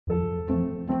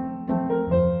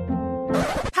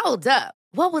Hold up.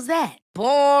 What was that?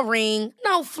 Boring.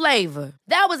 No flavor.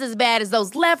 That was as bad as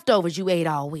those leftovers you ate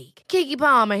all week. Keke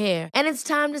Palmer here, and it's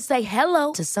time to say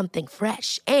hello to something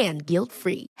fresh and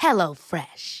guilt-free. Hello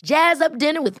Fresh. Jazz up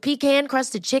dinner with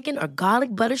pecan-crusted chicken or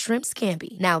garlic butter shrimp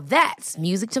scampi. Now that's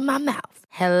music to my mouth.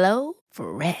 Hello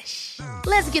Fresh.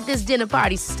 Let's get this dinner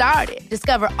party started.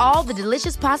 Discover all the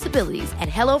delicious possibilities at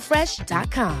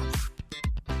hellofresh.com.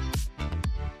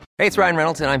 Hey, it's Ryan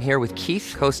Reynolds, and I'm here with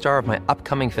Keith, co-star of my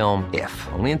upcoming film, If,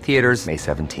 only in theaters May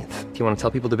 17th. Do you want to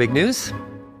tell people the big news?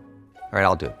 All right,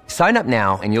 I'll do it. Sign up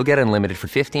now and you'll get unlimited for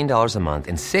 $15 a month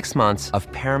and 6 months of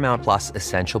Paramount Plus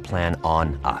Essential Plan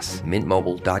on us.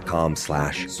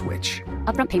 MintMobile.com/switch.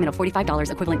 Upfront payment of $45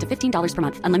 equivalent to $15 per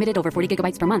month. Unlimited over 40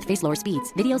 gigabytes per month. Face lower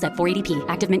speeds. Videos at 480p.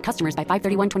 Active Mint customers by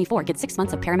 531.24 get 6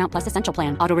 months of Paramount Plus Essential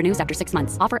Plan. Auto renews after 6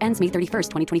 months. Offer ends May 31st,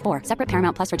 2024. Separate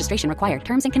Paramount Plus registration required.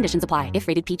 Terms and conditions apply if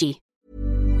rated PG.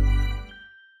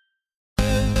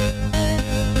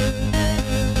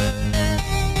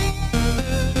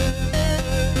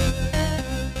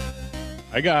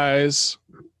 Hi, guys.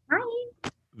 Hi.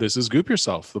 This is Goop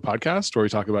Yourself, the podcast where we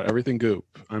talk about everything goop.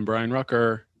 I'm Brian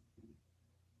Rucker.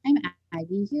 I'm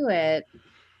Aggie Hewitt.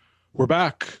 We're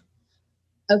back.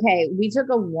 Okay, we took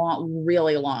a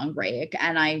really long break,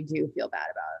 and I do feel bad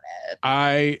about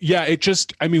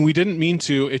it. We didn't mean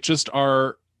to. It just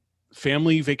our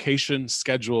family vacation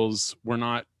schedules were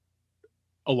not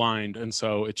aligned, and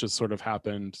so it just sort of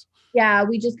happened. Yeah,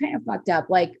 we just kind of fucked up.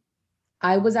 Like,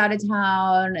 I was out of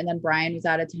town, and then Brian was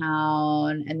out of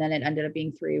town, and then it ended up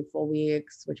being 3 full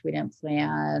weeks, which we didn't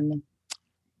plan.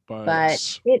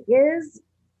 But it is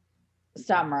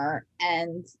summer,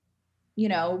 and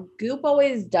Goop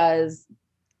always does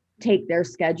take their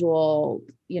scheduled,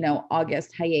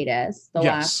 August hiatus, the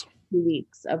last 2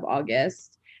 weeks of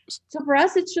August. So for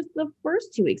us, it's just the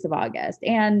first 2 weeks of August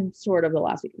and sort of the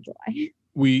last week of July.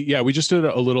 We just did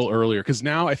it a little earlier because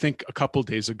now I think a couple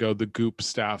days ago the Goop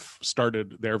staff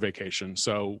started their vacation.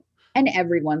 And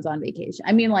everyone's on vacation.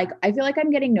 I mean, like, I feel like I'm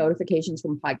getting notifications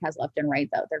from podcasts left and right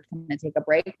that they're going to take a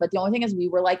break. But the only thing is we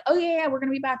were like, oh yeah, we're going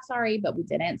to be back. Sorry, but we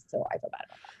didn't. So I feel bad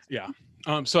about that. Yeah.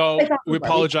 So we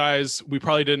apologize. We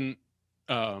probably didn't,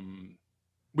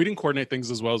 we didn't coordinate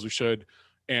things as well as we should.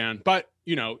 But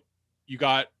you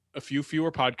got a few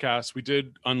fewer podcasts. We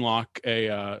did unlock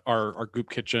our Goop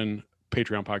Kitchen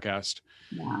Patreon podcast.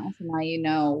 Yeah. So now you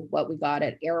know what we got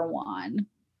at Erewhon.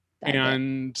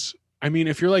 And I mean,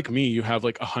 if you're like me, you have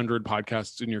like 100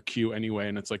 podcasts in your queue anyway,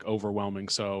 and it's like overwhelming.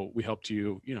 So we helped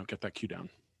you, get that queue down.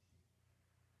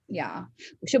 Yeah.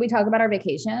 Should we talk about our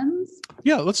vacations?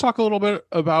 Yeah. Let's talk a little bit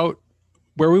about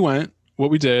where we went, what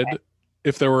we did,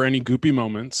 if there were any goopy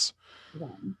moments. Okay.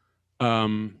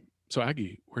 So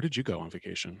Aggie, where did you go on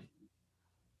vacation?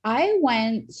 I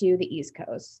went to the East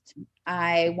Coast.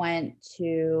 I went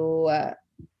to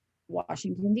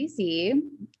Washington, D.C.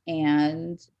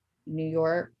 and New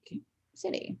York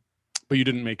City. But you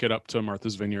didn't make it up to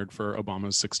Martha's Vineyard for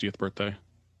Obama's 60th birthday?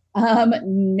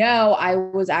 No, I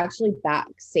was actually back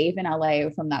safe in LA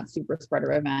from that super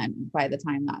spreader event by the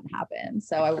time that happened.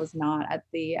 So I was not at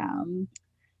the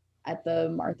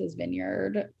Martha's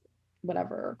Vineyard,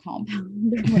 whatever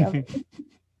compound or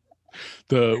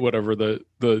whatever.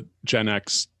 the Gen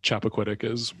X Chappaquiddick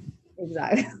is.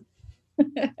 Exactly.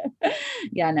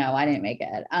 Yeah, no, I didn't make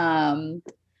it.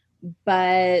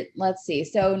 But let's see.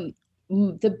 So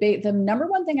the number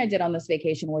one thing I did on this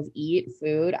vacation was eat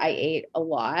food. I ate a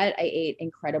lot. I ate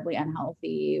incredibly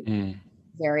unhealthy,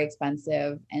 very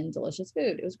expensive and delicious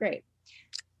food. It was great.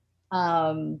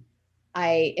 In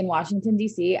Washington,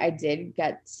 D.C., I did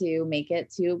get to make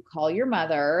it to Call Your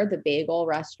Mother, the bagel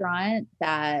restaurant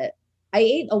that I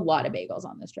ate a lot of bagels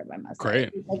on this trip, I must say.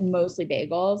 Like mostly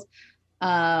bagels.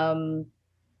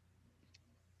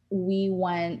 We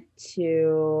went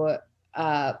to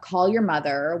Call Your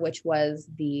Mother, which was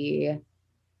the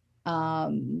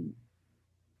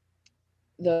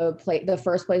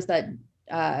first place that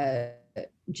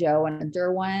Joe and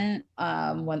Hunter went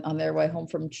on their way home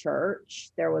from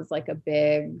church. There was like a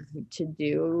big to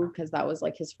do because that was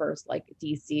like his first like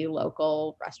DC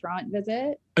local restaurant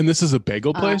visit. And this is a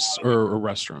bagel place or a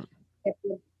restaurant? It's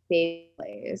a bagel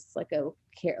place, like a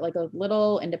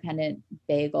little independent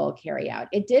bagel carry out.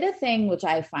 It did a thing which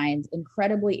I find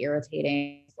incredibly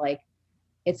irritating. Like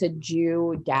it's a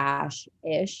Jew-ish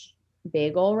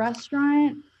bagel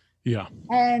restaurant. Yeah.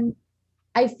 And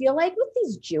I feel like with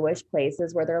these Jewish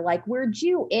places where they're like, we're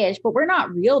Jewish, but we're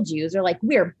not real Jews, or like,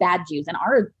 we're bad Jews and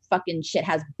our fucking shit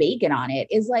has bacon on it,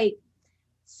 is like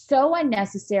so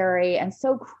unnecessary and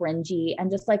so cringy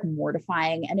and just like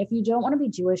mortifying. And if you don't want to be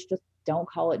Jewish, just don't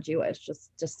call it Jewish.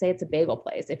 Just say it's a bagel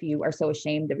place if you are so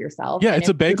ashamed of yourself. Yeah, it's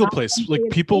a bagel place. Like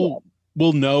people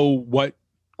will know what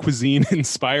cuisine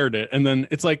inspired it. And then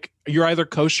it's like, you're either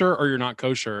kosher or you're not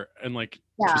kosher. And like,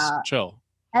 just chill.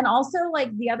 And also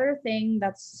like the other thing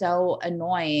that's so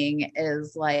annoying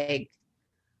is like,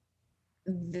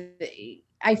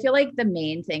 I feel like the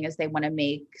main thing is they want to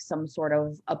make some sort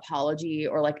of apology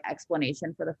or like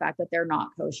explanation for the fact that they're not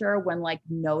kosher when like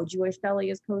no Jewish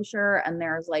deli is kosher. And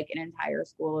there's like an entire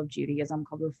school of Judaism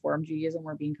called Reform Judaism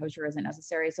where being kosher isn't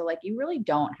necessary. So like, you really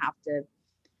don't have to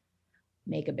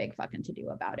make a big fucking to-do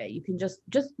about it. You can just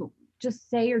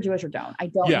say you're Jewish or don't. I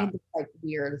don't need this like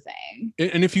weird thing.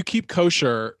 And if you keep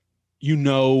kosher, you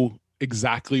know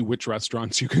exactly which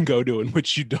restaurants you can go to and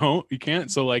which you can't.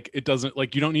 So like, it doesn't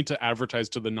like, you don't need to advertise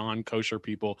to the non-kosher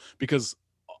people because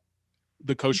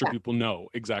the kosher people know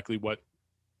exactly where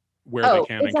they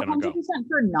can and cannot go. It's 100%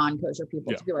 for non-kosher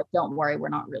people to be like, don't worry, we're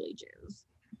not really Jews.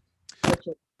 But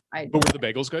were the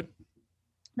bagels good?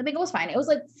 The bagel was fine. It was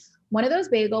like one of those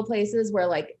bagel places where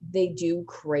like they do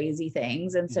crazy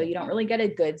things. And so you don't really get a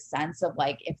good sense of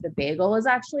like if the bagel is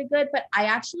actually good, but I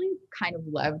actually kind of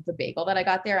loved the bagel that I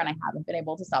got there and I haven't been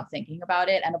able to stop thinking about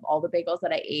it. And of all the bagels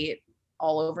that I ate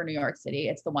all over New York City,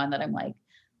 it's the one that I'm like,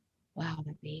 wow,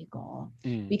 the bagel,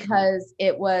 because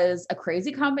it was a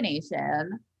crazy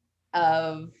combination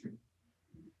of,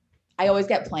 I always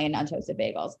get plain untoasted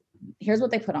bagels. Here's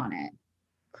what they put on it: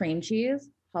 cream cheese,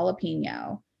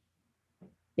 jalapeno,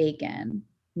 bacon,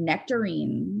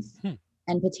 nectarines,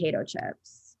 and potato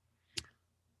chips.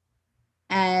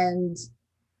 And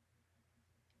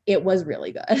it was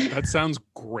really good. That sounds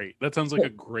great. That sounds like a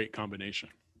great combination.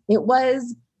 It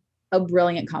was a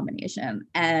brilliant combination.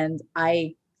 And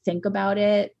I think about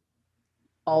it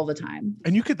all the time.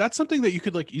 And that's something that you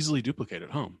could like easily duplicate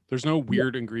at home. There's no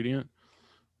weird ingredient.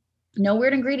 No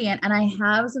weird ingredient. And I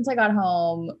have, since I got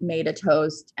home, made a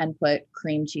toast and put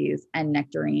cream cheese and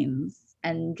nectarines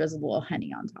and drizzled a little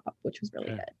honey on top, which was really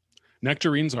good.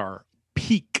 Nectarines are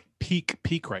peak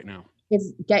right now.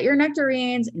 It's get your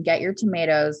nectarines and get your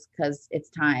tomatoes because it's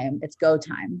time. It's go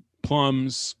time.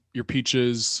 Plums, your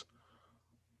peaches.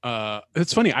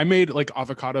 It's funny. I made like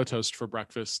avocado toast for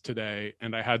breakfast today,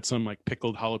 and I had some like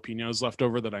pickled jalapenos left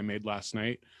over that I made last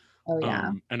night. Oh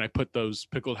yeah. And I put those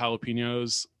pickled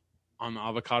jalapenos on the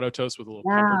avocado toast with a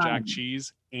little pepper jack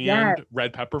cheese and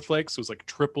red pepper flakes. So it was like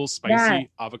triple spicy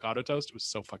avocado toast. It was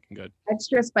so fucking good.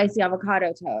 Extra spicy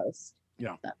avocado toast.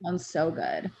 Yeah. That sounds so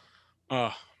good.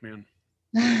 Oh man.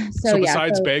 So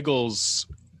besides bagels,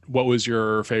 what was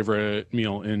your favorite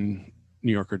meal in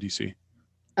New York or DC?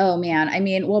 Oh man. I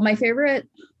mean, well, my favorite,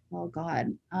 oh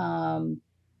God.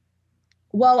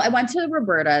 Well, I went to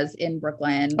Roberta's in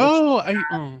Brooklyn.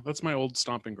 That's my old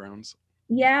stomping grounds.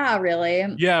 Yeah, really?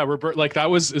 Yeah, Robert. Like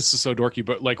this is so dorky,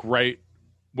 but like right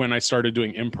when I started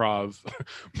doing improv,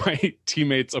 my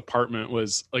teammate's apartment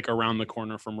was like around the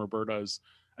corner from Roberta's,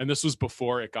 and this was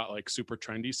before it got like super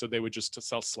trendy. So they would just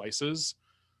sell slices.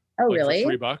 Oh, like, really?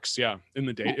 For $3, yeah, in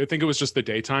the day. I think it was just the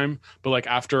daytime, but like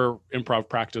after improv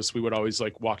practice, we would always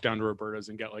like walk down to Roberta's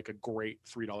and get like a great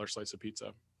 $3 slice of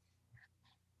pizza.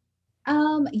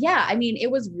 Yeah, I mean, it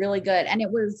was really good. And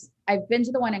I've been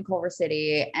to the one in Culver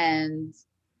City, and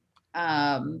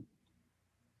I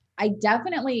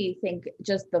definitely think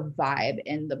just the vibe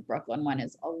in the Brooklyn one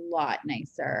is a lot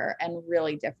nicer and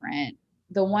really different.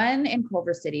 The one in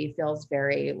Culver City feels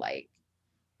very like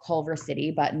Culver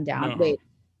City buttoned down. Wait,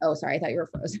 oh, sorry, I thought you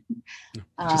were frozen.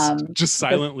 Just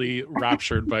silently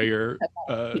raptured by your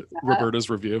Roberta's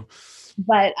review.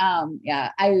 But yeah,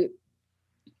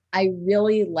 I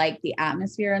really like the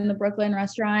atmosphere in the Brooklyn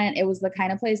restaurant. It was the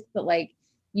kind of place that like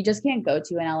you just can't go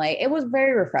to in LA. It was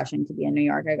very refreshing to be in New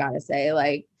York, I gotta say.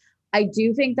 Like, I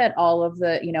do think that all of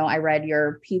the, I read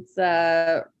your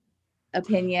pizza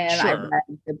opinion. Sure. I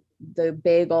read the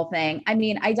bagel thing. I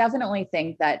mean, I definitely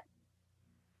think that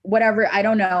whatever, I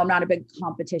don't know, I'm not a big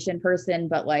competition person,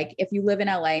 but like if you live in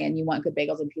LA and you want good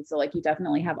bagels and pizza, like you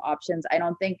definitely have options. I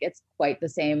don't think it's quite the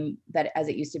same as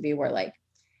it used to be, where like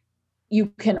you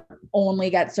can only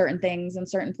get certain things in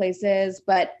certain places,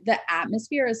 but the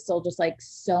atmosphere is still just like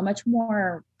so much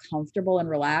more comfortable and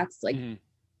relaxed. Like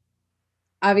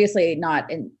obviously not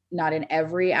in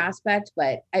every aspect,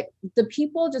 but the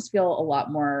people just feel a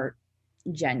lot more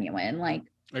genuine. Like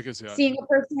I can see that. Seeing a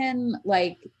person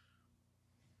like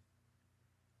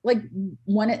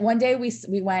one day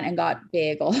we went and got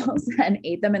bagels and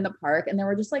ate them in the park, and there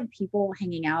were just like people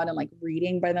hanging out and like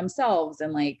reading by themselves,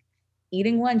 and like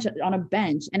eating lunch on a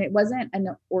bench, and it wasn't an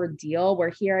ordeal. Where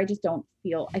here, I just don't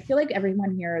feel. I feel like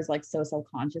everyone here is like so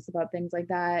self-conscious about things like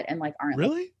that, and like aren't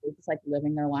really like, just like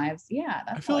living their lives. Yeah,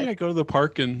 I feel like I go to the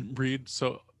park and read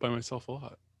by myself a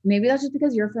lot. Maybe that's just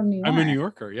because you're from New York. I'm a New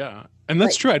Yorker, yeah, and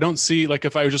that's true. I don't see, like,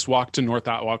 if I just walk to North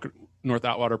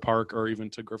Atwater Park or even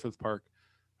to Griffith Park,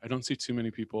 I don't see too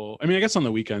many people. I mean, I guess on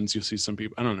the weekends you'll see some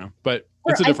people. I don't know, but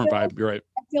it's a different vibe. You're right.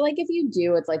 I feel like if you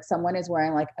do, it's like someone is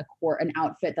wearing like an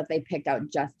outfit that they picked out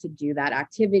just to do that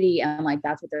activity, and like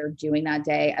that's what they're doing that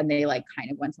day, and they like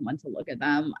kind of want someone to look at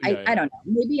them. I don't know.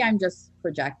 Maybe I'm just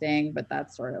projecting, but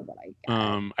that's sort of what I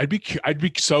get. I'd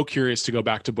be so curious to go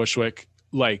back to Bushwick,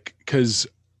 like, because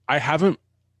I haven't.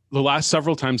 The last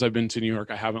several times I've been to New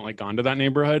York, I haven't like gone to that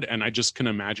neighborhood, and I just can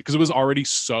imagine, because it was already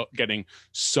getting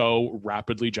so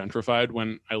rapidly gentrified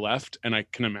when I left, and I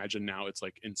can imagine now it's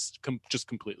like just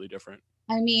completely different.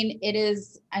 I mean, it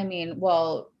is. I mean,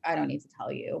 well, I don't need to tell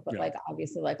you, but like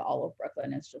obviously, like all of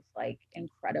Brooklyn is just like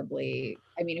incredibly.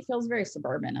 I mean, it feels very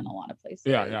suburban in a lot of places.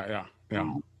 Yeah.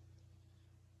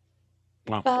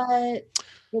 Wow. But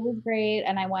it was great,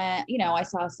 and I went. I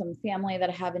saw some family that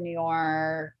I have in New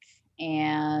York.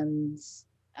 And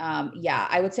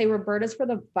I would say Roberta's for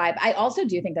the vibe. I also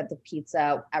do think that the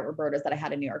pizza at Roberta's that I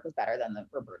had in New York was better than the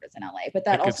Roberta's in LA. But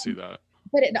I could see that.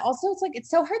 But it also, it's like,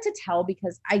 it's so hard to tell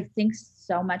because I think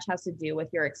so much has to do with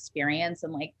your experience,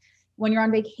 and like when you're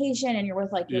on vacation and you're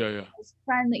with like your close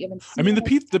friend that you haven't seen. I mean,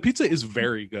 the pizza is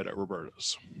very good at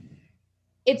Roberta's.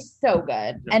 It's so good.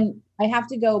 Yeah. And I have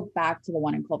to go back to the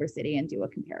one in Culver City and do a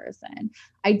comparison.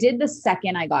 I did the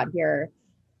second I got here.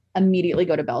 Immediately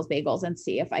go to Bell's Bagels and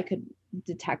see if I could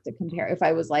detect a compare. If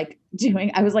I was like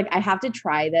I have to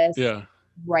try this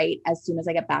right as soon as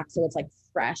I get back, so it's like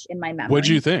fresh in my memory. What'd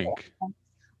you think?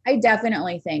 I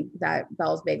definitely think that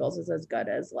Bell's Bagels is as good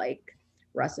as like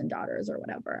Russ and Daughters or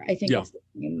whatever. I think it's the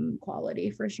same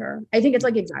quality for sure. I think it's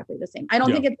like exactly the same. I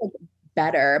don't think it's like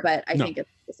better, but I think it's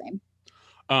the same.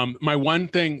 My one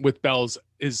thing with Bell's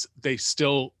is they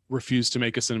still refuse to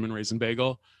make a cinnamon raisin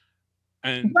bagel.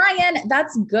 And Brian,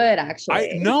 that's good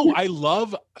actually.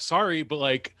 Sorry, but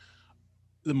like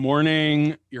the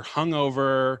morning you're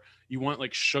hungover, you want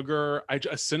like sugar.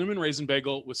 A cinnamon raisin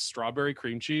bagel with strawberry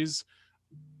cream cheese,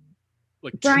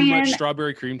 like Brian, too much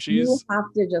strawberry cream cheese. You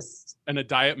have to just and a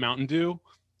diet Mountain Dew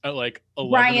at like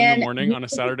 11 in the morning on a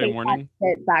Saturday morning.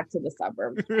 Back to the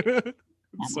suburbs.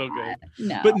 It's so good.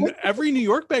 No. But every New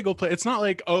York bagel place, it's not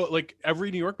like, like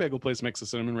every New York bagel place makes a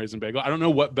cinnamon raisin bagel. I don't know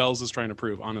what Bell's is trying to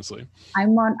prove, honestly.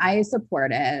 I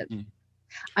support it.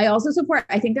 I also support,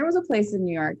 I think there was a place in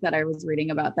New York that I was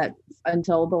reading about that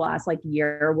until the last like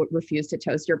year would refuse to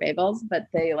toast your bagels, but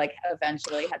they like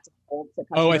eventually had to hold to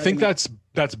customers. I think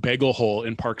that's Bagel Hole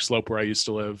in Park Slope where I used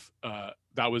to live.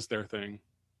 That was their thing.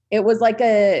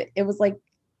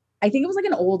 I think it was like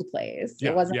an old place.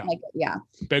 It wasn't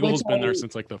Bagel has been there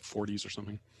since like the 40s or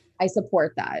something. I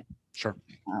support that. Sure.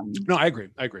 No, I agree.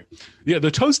 Yeah, the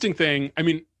toasting thing. I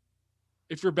mean,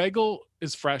 if your bagel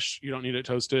is fresh, you don't need it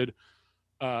toasted.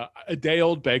 A day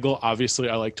old bagel, obviously,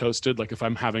 I like toasted. Like if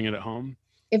I'm having it at home.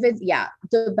 If it's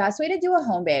the best way to do a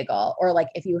home bagel, or like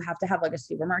if you have to have like a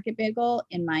supermarket bagel,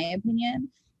 in my opinion,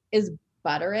 is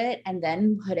butter it and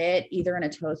then put it either in a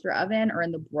toaster oven or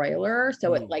in the broiler,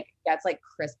 so it like gets like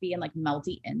crispy and like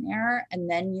melty in there, and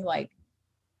then you like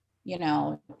you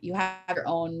have your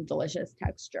own delicious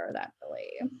texture that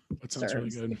sounds really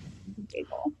good.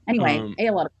 Bagel. Anyway, I ate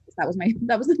a lot of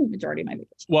that was the majority of my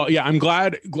vacation. Well, yeah, I'm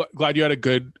glad you had a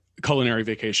good culinary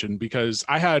vacation, because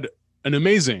I had an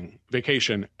amazing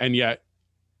vacation, and yet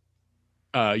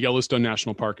Yellowstone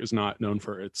National Park is not known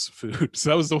for its food. So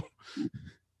that was the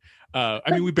I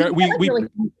mean,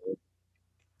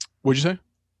 what'd you say?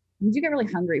 You get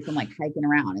really hungry from like hiking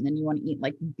around, and then you want to eat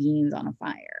like beans on a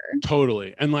fire.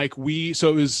 Totally. And like so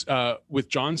it was with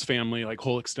John's family, like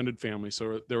whole extended family.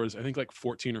 So there was, I think, like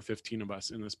 14 or 15 of us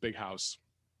in this big house,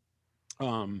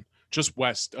 just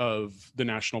west of the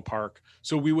national park.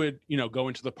 So we would, go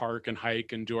into the park and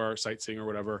hike and do our sightseeing or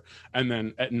whatever. And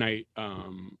then at night,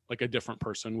 like a different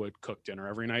person would cook dinner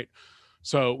every night.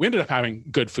 So we ended up having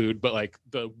good food, but like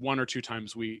the one or two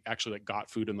times we actually like got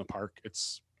food in the park,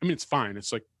 it's fine.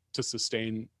 It's like to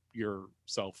sustain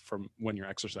yourself from when you're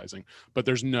exercising, but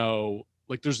there's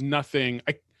nothing.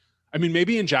 I mean,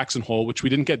 maybe in Jackson Hole, which we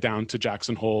didn't get down to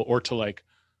Jackson Hole, or to like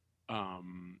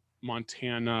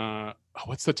Montana.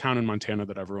 What's the town in Montana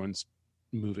that everyone's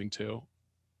moving to?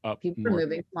 People are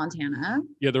moving to Montana.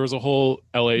 Yeah, there was a whole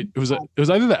LA. It was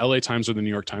either the LA Times or the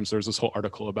New York Times. There was this whole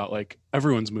article about like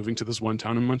everyone's moving to this one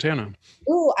town in Montana.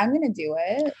 Ooh, I'm gonna do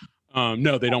it.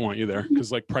 No, they don't want you there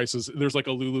because like prices. There's like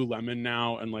a Lululemon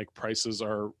now, and like prices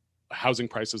are housing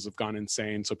prices have gone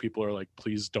insane. So people are like,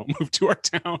 please don't move to our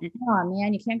town. Oh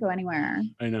man, you can't go anywhere.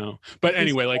 I know. But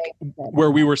anyway, like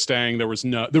where we were staying, there was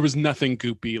nothing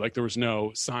goopy. Like there was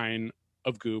no sign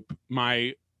of goop.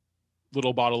 My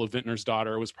little bottle of Vintner's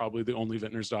Daughter was probably the only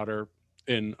Vintner's Daughter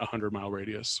in 100-mile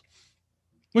radius,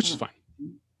 which is fine.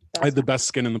 I had the best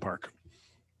skin in the park.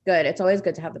 Good. It's always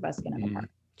good to have the best skin in the park.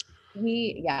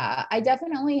 I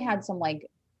definitely had some like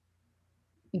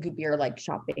goopier like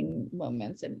shopping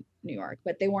moments in New York,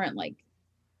 but they weren't like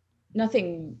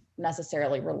nothing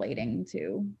necessarily relating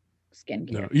to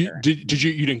skincare. No. You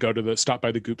didn't go to stop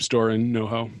by the Goop store in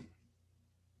NoHo?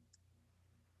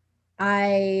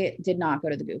 I did not go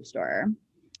to the Goop store.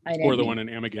 Or the one in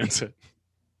Amagansett.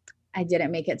 I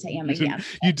didn't make it to Amagansett.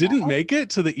 You didn't make it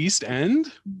to the East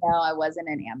End? No, I wasn't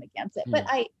in Amagansett, but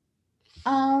I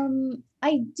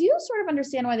do sort of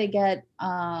understand why they get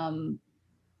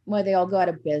why they all go out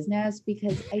of business,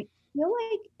 because I feel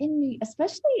like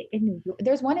especially in New York,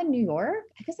 there's one in New York.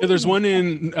 I guess there's one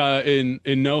in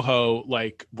NoHo,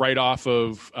 like right off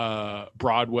of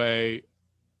Broadway,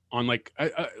 on like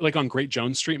on Great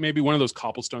Jones Street, maybe one of those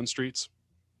cobblestone streets.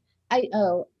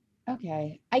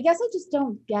 Okay. I guess I just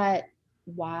don't get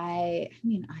why. I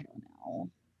mean, I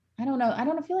don't know. I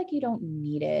don't feel like you don't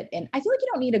need it. And I feel like you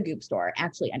don't need a Goop store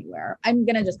actually anywhere. I'm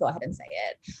going to just go ahead and say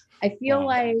it. I feel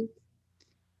like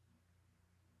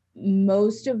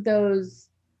most of those,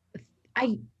 I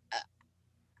feel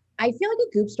like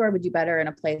a Goop store would do better in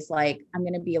a place like, I'm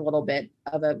going to be a little bit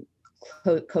of a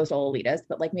coastal elitist,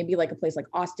 but like maybe like a place like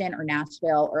Austin or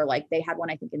Nashville, or like they had one,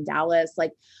 I think in Dallas,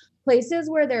 like places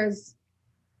where there's,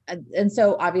 and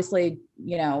so obviously,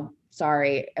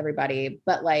 sorry everybody,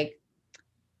 but like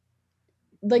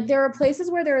there are places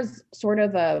where there's sort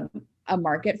of a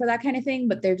market for that kind of thing,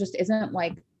 but there just isn't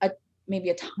like maybe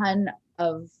a ton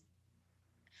of,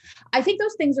 I think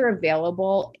those things are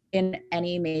available in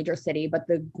any major city, but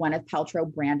the Gwyneth Paltrow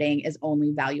branding is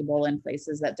only valuable in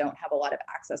places that don't have a lot of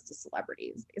access to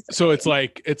celebrities, basically. So it's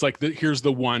like here's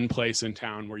the one place in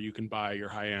town where you can buy your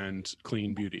high-end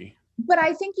clean beauty. But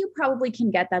I think you probably can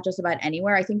get that just about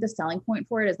anywhere. I think the selling point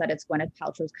for it is that it's Gwyneth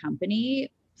Paltrow's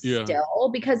company still,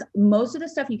 because most of the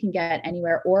stuff you can get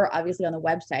anywhere, or obviously on the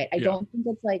website. I don't think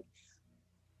it's like,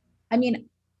 I mean,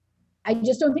 I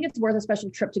just don't think it's worth a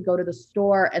special trip to go to the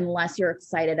store unless you're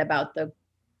excited about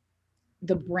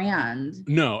the brand.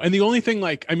 No. And the only thing,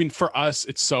 like, I mean, for us,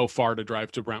 it's so far to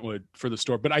drive to Brentwood for the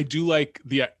store, but I do like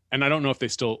and I don't know if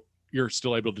you're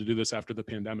still able to do this after the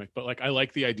pandemic, but like, I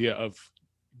like the idea of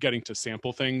getting to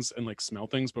sample things and like smell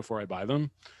things before I buy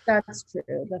them. That's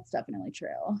true. That's definitely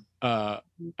true.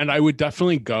 And I would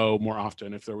definitely go more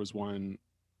often if there was one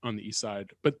on the East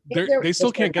Side, but they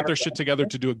still can't get their shit together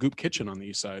to do a Goop kitchen on the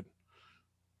East Side.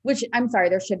 Which, I'm sorry,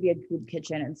 there should be a Goop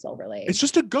kitchen in Silver Lake. It's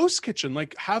just a ghost kitchen.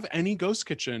 Like, have any ghost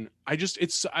kitchen. I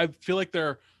feel like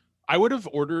I would have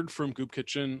ordered from Goop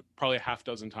Kitchen probably a half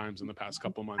dozen times in the past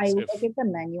couple months. I look at the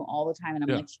menu all the time and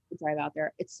I'm like, should we drive out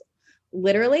there? It's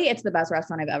the best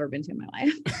restaurant I've ever been to in my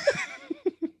life.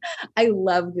 I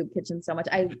love Goop Kitchen so much.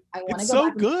 I want to go. It's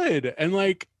so good. And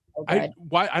like, I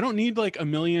don't need like a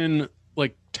million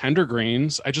like tender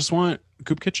greens. I just want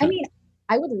Goop Kitchen. I mean,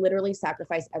 I would literally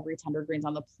sacrifice every tender greens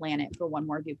on the planet for one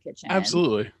more Goop Kitchen.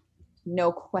 Absolutely. No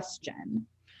question.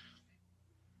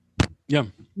 Yeah.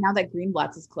 Now that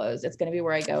Greenblatt's is closed, it's going to be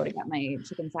where I go to get my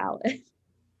chicken salad.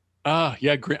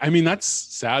 Yeah. I mean, that's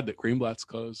sad that Greenblatt's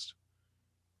closed.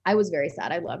 I was very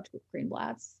sad. I loved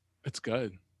Greenblatt's. It's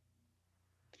good.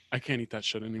 I can't eat that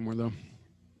shit anymore though.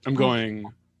 I'm going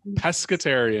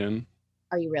pescatarian.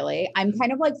 Are you really? I'm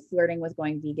kind of like flirting with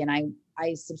going vegan.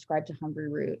 I subscribe to Hungry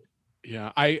Root.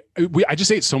 Yeah, I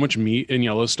just ate so much meat in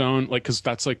Yellowstone, like, because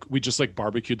that's like we just like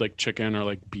barbecued like chicken or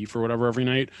like beef or whatever every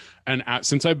night, and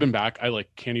since I've been back, I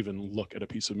like can't even look at a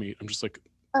piece of meat. I'm just like,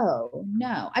 oh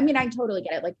no. I mean, I totally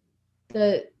get it. Like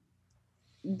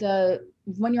the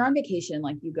when you're on vacation,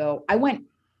 like you go. I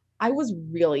was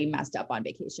really messed up on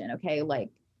vacation. Okay, like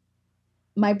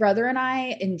my brother and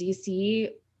I in DC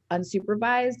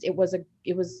unsupervised. It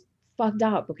was fucked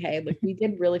up. Okay, like we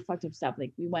did really fucked up stuff.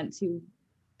 Like we went to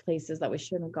places that we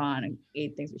shouldn't have gone and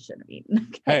ate things we shouldn't have eaten.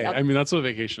 Okay. Hey, I mean, that's what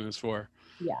vacation is for.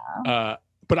 Yeah.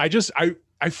 But I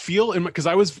feel because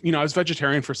I was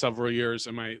vegetarian for several years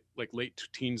in my like late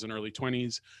teens and early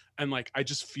 20s. And like, I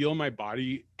just feel my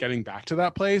body getting back to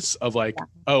that place of like,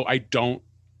 oh, I don't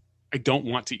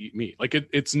want to eat meat. Like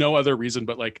it's no other reason,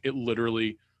 but like, it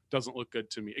literally doesn't look good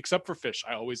to me except for fish.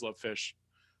 I always love fish.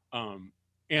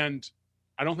 And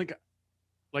I don't think,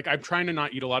 like, I'm trying to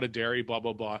not eat a lot of dairy, blah,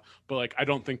 blah, blah. But like, I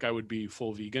don't think I would be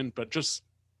full vegan, but just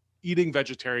eating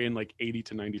vegetarian, like 80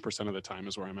 to 90% of the time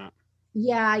is where I'm at.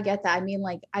 Yeah, I get that. I mean,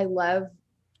 like I love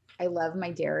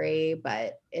my dairy,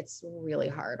 but it's really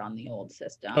hard on the old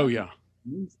system. Oh yeah.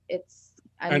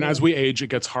 As we age, it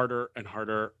gets harder and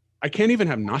harder. I can't even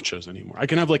have nachos anymore. I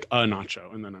can have like a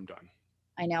nacho and then I'm done.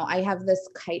 I know. I have this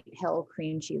Kite Hill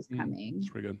cream cheese coming. It's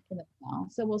pretty good.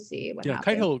 So we'll see what happens.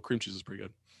 Kite Hill cream cheese is pretty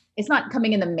good. It's not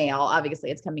coming in the mail,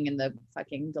 obviously. It's coming in the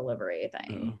fucking delivery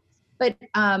thing. But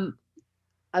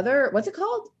what's it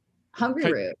called?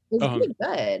 Hungry Root. It's pretty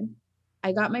good.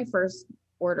 I got my first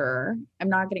order. I'm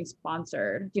not getting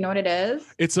sponsored. Do you know what it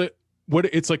is? It's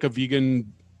like a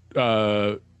vegan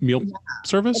meal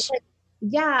service.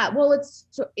 Well,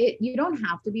 you don't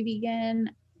have to be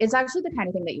vegan. It's actually the kind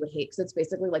of thing that you would hate because it's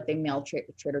basically like they mail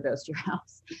Trader Joe's to your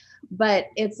house, but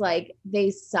it's like they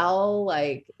sell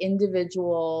like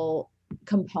individual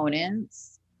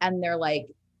components and they're like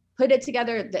put it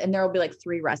together and there'll be like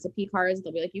 3 recipe cards.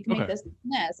 They'll be like, you can make this and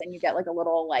this, and you get like a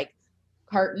little like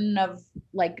carton of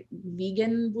like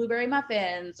vegan blueberry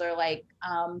muffins or like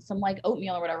some like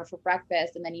oatmeal or whatever for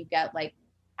breakfast, and then you get like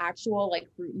actual like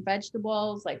fruit and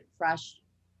vegetables, like fresh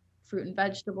fruit and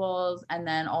vegetables, and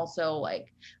then also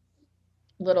like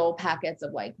little packets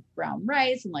of like brown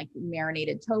rice and like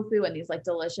marinated tofu and these like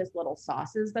delicious little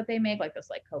sauces that they make, like this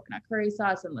like coconut curry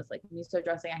sauce and this like miso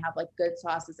dressing. I have like good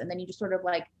sauces, and then you just sort of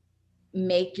like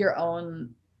make your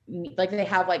own, like they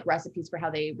have like recipes for how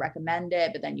they recommend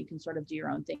it, but then you can sort of do your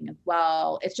own thing as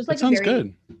well. It's just like sounds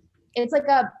good. It's like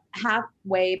a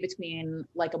halfway between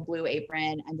like a Blue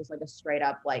Apron and just like a straight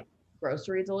up like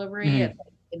grocery delivery. It's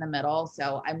like in the middle.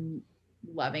 So I'm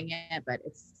loving it, but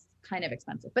it's kind of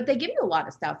expensive. But they give you a lot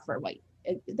of stuff for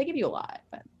they give you a lot.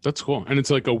 But that's cool. And it's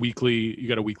like you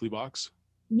got a weekly box?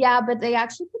 Yeah, but they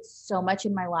actually put so much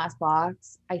in my last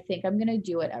box. I think I'm gonna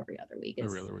do it every other week.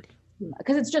 Every other week.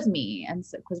 Because it's just me, and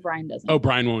because Brian doesn't. Oh,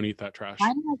 Brian won't eat that trash.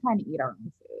 Brian and I kind of eat our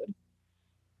own food.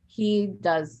 He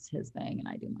does his thing and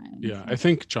I do mine. Yeah, I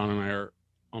think John and I are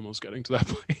almost getting to that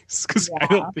place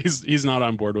because he's not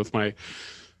on board with my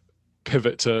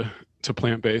pivot to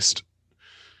plant-based.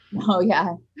 Oh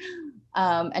yeah.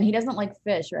 And he doesn't like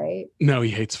fish, right? No, he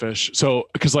hates fish. So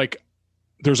because like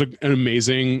there's an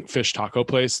amazing fish taco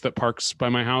place that parks by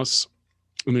my house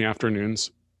in the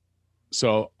afternoons.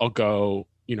 So I'll go,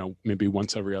 maybe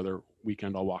once every other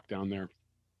weekend I'll walk down there.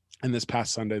 And this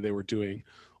past Sunday they were doing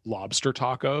lobster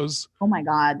tacos. Oh my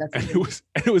God. It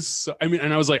was so,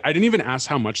 and I was like, I didn't even ask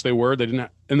how much they were. They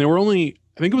were only,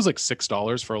 I think it was like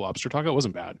 $6 for a lobster taco. It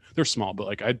wasn't bad. They're small, but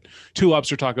like I had 2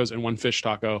 lobster tacos and 1 fish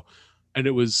taco. And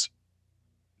it was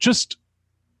just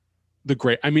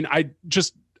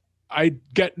I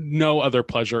get no other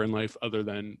pleasure in life other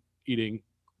than eating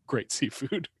great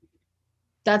seafood.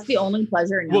 That's the only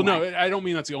pleasure in your life. No, I don't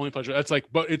mean that's the only pleasure. That's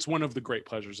like, but it's one of the great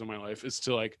pleasures in my life is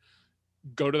to like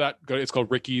it's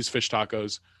called Ricky's Fish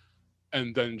Tacos,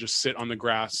 and then just sit on the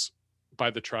grass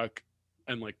by the truck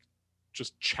and like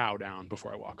just chow down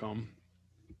before I walk home.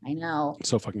 I know.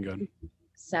 So fucking good.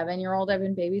 7-year-old I've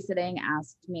been babysitting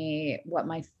asked me what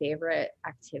my favorite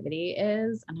activity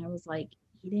is, and I was like,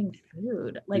 eating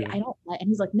food. Like I don't like, and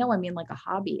he's like, no, I mean like a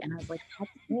hobby. And I was like,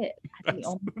 that's it. That's the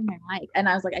only thing I like. And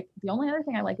I was like, the only other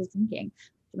thing I like is drinking.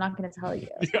 I'm not going to tell you.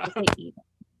 Yeah. I eat.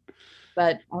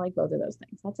 But I like both of those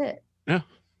things. That's it. Yeah.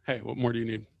 Hey, what more do you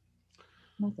need?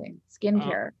 Nothing.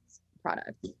 Skincare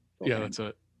product. Yeah, that's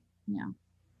it.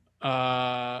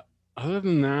 Yeah. Other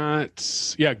than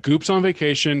that, yeah, Goop's on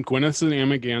vacation. Gwyneth's in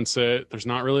Amagansett. There's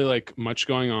not really like much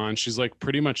going on. She's like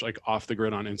pretty much like off the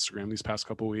grid on Instagram these past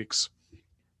couple weeks.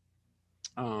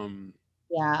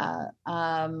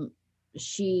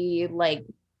 She like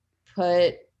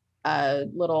put a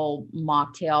little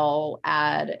mocktail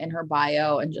ad in her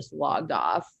bio and just logged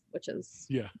off, which is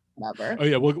whatever. Oh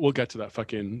yeah, we'll get to that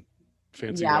fucking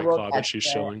fancy white claw that she's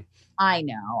shilling. I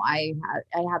know. I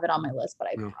have it on my list, but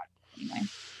I forgot anyway.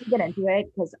 Get into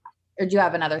it or do you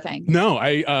have another thing? No,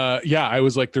 I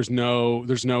was like, there's no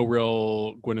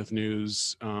real Gwyneth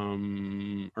news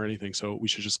or anything, so we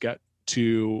should just get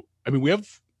to. I mean, we have.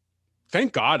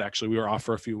 Thank God, actually, we were off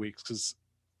for a few weeks because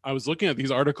I was looking at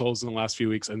these articles in the last few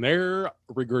weeks, and they're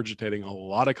regurgitating a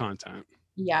lot of content.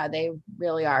 Yeah, they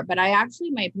really are. But my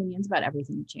opinions about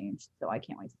everything have changed, so I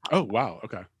can't wait to talk. Oh wow,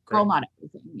 okay, great. Well, not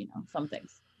everything, some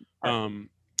things.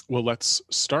 Well, let's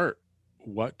start.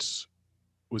 What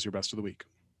was your best of the week?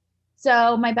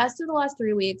 So my best of the last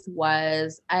 3 weeks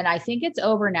was, and I think it's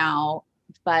over now,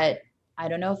 but I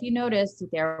don't know if you noticed,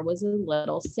 there was a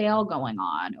little sale going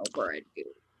on over at Goop.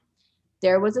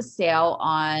 There was a sale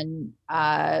on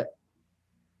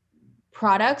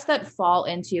products that fall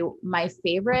into my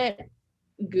favorite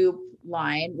Goop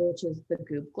line, which is the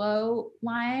Goop Glow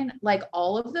line. Like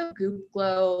all of the Goop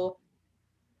Glow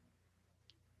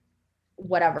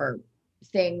whatever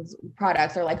things,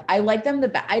 products are like, I like them the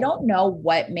best. I don't know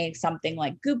what makes something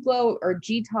like Goop Glow or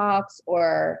G-Tox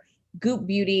or Goop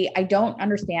Beauty. I don't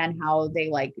understand how they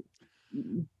like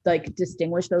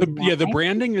distinguish those. The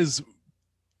branding is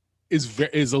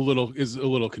a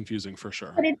little confusing for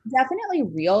sure. But it's definitely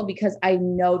real because I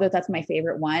know that that's my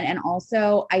favorite one. And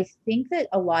also I think that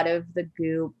a lot of the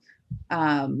Goop,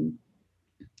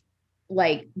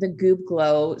 like the Goop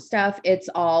Glow stuff, it's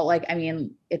all like, I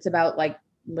mean, it's about like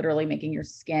literally making your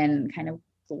skin kind of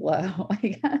glow,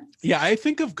 I guess. Yeah, I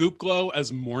think of Goop Glow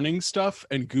as morning stuff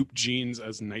and Goop Jeans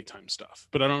as nighttime stuff,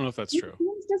 but I don't know if that's true.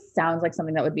 It just sounds like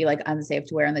something that would be like unsafe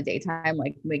to wear in the daytime,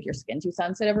 like make your skin too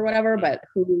sensitive or whatever, but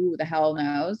who the hell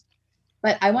knows?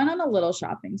 But I went on a little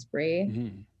shopping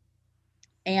spree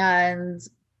and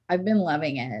I've been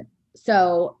loving it.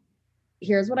 So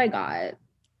here's what I got.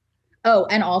 Oh,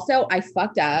 and also I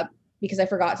fucked up because I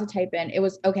forgot to type in, it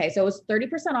was 30%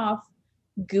 off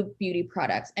Goop Beauty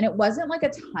products. And it wasn't like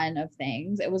a ton of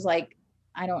things. It was like,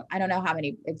 I don't know how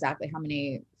many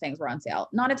things were on sale.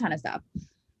 Not a ton of stuff.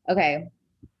 Okay.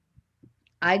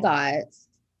 I got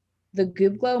the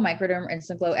Goop Glow Microderm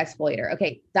Instant Glow Exfoliator.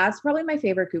 Okay. That's probably my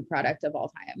favorite Goop product of all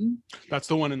time. That's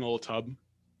the one in the little tub.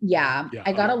 Yeah.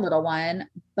 I got a little one,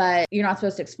 but you're not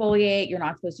supposed to exfoliate. You're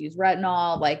not supposed to use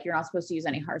retinol. Like you're not supposed to use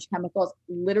any harsh chemicals.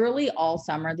 Literally all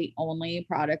summer, the only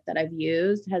product that I've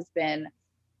used has been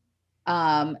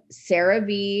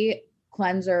CeraVe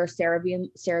cleanser,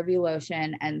 CeraVe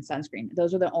lotion, and sunscreen.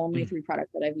 Those are the only 3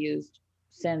 products that I've used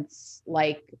since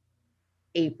like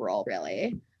April,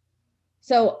 really.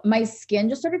 So my skin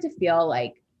just started to feel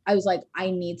like, I was like,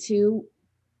 I need to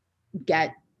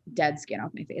get dead skin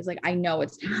off my face. Like, I know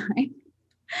it's time.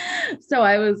 So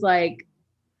I was like,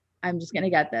 I'm just going to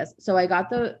get this. So I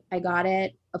got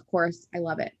it. Of course, I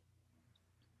love it.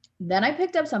 Then I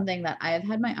picked up something that I have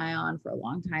had my eye on for a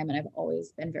long time, and I've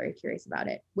always been very curious about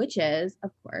it, which is,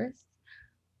 of course,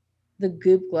 the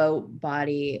Goop Glow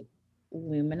Body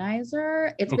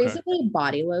Luminizer. It's basically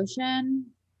body lotion.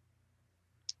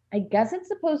 I guess it's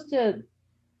supposed to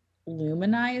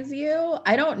luminize you.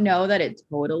 I don't know that it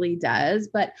totally does,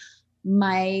 but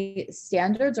my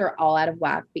standards are all out of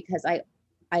whack because I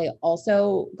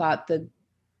also got the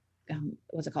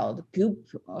what's it called? Goop,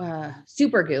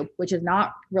 Super Goop, which is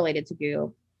not related to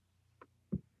Goop,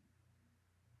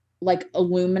 like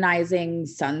illuminizing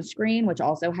sunscreen, which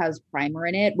also has primer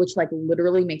in it, which like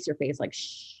literally makes your face like,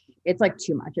 it's like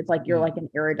too much. It's like, you're like an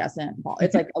iridescent ball.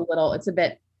 It's like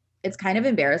it's kind of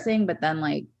embarrassing, but then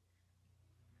like,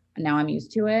 now I'm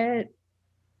used to it.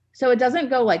 So it doesn't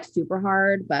go like super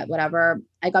hard, but whatever.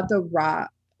 I got the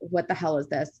what the hell is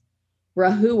this?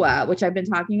 Rahua, which I've been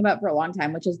talking about for a long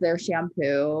time, which is their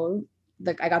shampoo.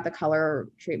 I got the color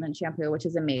treatment shampoo, which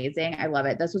is amazing. I love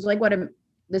it. This is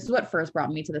what first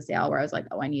brought me to the sale, where I was like,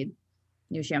 oh, I need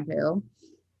new shampoo.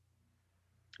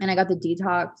 And I got the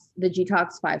G-Tox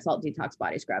 5 Salt Detox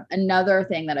Body Scrub. Another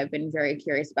thing that I've been very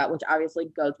curious about, which obviously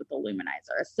goes with the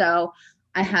luminizer. So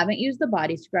I haven't used the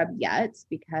body scrub yet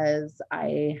because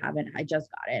I just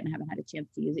got it and haven't had a chance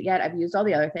to use it yet. I've used all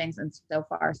the other things and so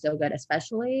far so good.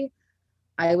 Especially,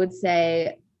 I would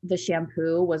say the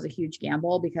shampoo was a huge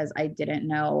gamble because I didn't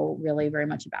know really very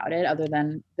much about it other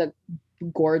than the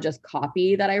gorgeous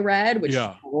copy that I read, which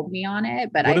told me on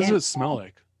it. But what does it smell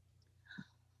like?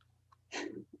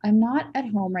 I'm not at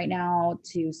home right now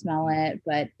to smell it,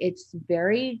 but it's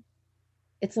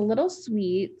a little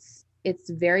sweet.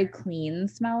 It's very clean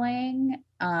smelling.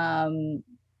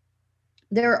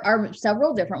 There are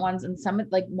several different ones, and some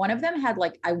like one of them had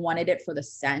like, I wanted it for the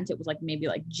scent. It was like maybe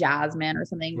like jasmine or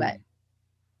something, but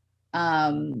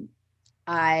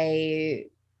I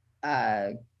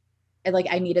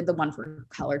needed the one for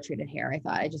color treated hair. I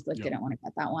thought I just didn't want to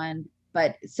get that one.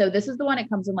 But so this is the one. It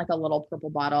comes in like a little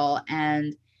purple bottle,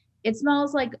 and it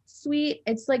smells like sweet.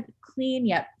 It's like clean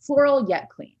yet floral yet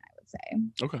clean, I would say.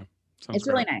 Okay. It's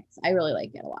really nice. I really like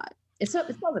it a lot. It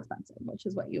smells expensive, which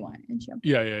is what you want in shampoo.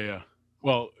 Yeah.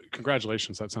 Well,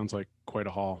 congratulations. That sounds like quite a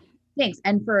haul. Thanks.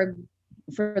 And for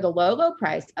the low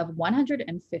price of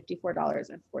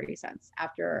 $154.40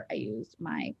 after I used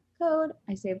my code,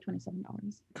 I saved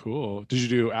 $27. Cool. Did you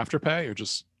do Afterpay or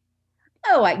just?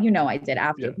 Oh, I did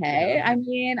Afterpay. Yeah. I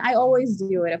mean, I always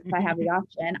do it if I have the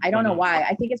option. I don't know why.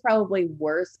 I think it's probably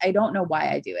worse. I don't know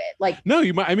why I do it. Like, no,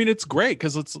 you might. I mean, it's great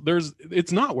because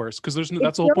it's not worse because that's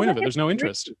the whole point of it. There's no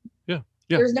interest. Yeah.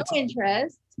 There's no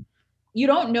interest. You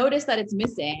don't notice that it's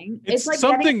missing. It's like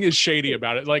something is shady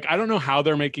about it. Like, I don't know how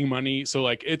they're making money. So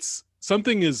like, it's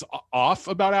something is off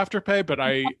about Afterpay, but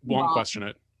I won't question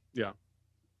it. Yeah.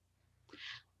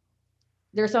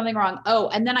 there's something wrong. Oh,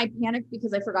 and then I panicked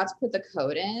because I forgot to put the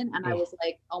code in, and I was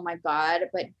like, oh my God,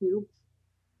 but Goop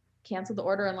canceled the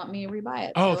order and let me rebuy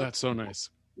it. Oh, so that's so nice.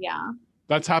 Yeah.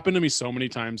 That's happened to me so many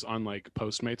times on like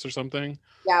Postmates or something.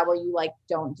 Yeah, where you like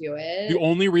don't do it. The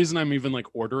only reason I'm even like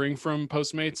ordering from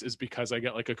Postmates is because I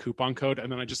get like a coupon code, and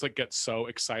then I just like get so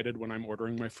excited when I'm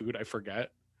ordering my food, I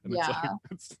forget. And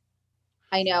it's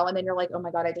I know. And then you're like, oh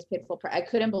my God, I just paid full price. I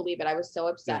couldn't believe it. I was so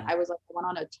upset. I was like, I went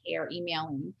on a tear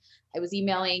emailing. I was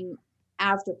emailing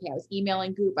Afterpay. I was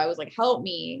emailing Goop. I was like, help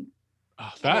me.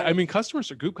 I mean,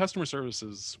 Goop customer service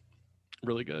is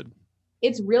really good.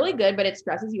 It's really good, but it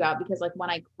stresses you out because like when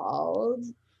I called,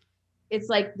 it's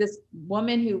like this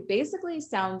woman who basically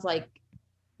sounds like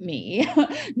me,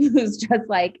 who's just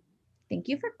like, thank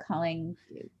you for calling.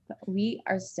 We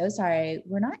are so sorry.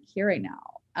 We're not here right now.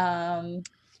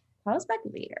 Call us back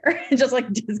later. Just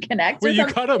like disconnect. Wait,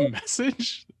 you got a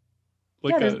message?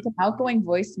 Like there's an outgoing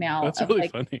voicemail. That's really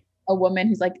like funny. A woman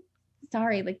who's like,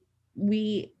 sorry, like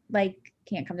we like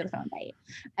can't come to the phone, right?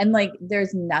 And like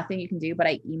there's nothing you can do, but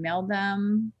I emailed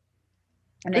them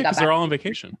and they got back. They're all on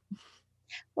vacation.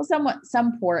 Well,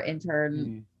 some poor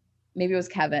intern, maybe it was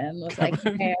Kevin, was like,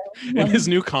 hey, in his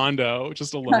new condo,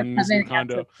 just alone in his new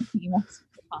condo.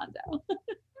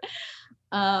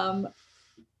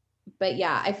 But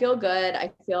yeah, I feel good.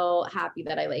 I feel happy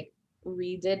that I like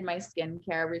redid my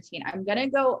skincare routine. I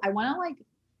want to like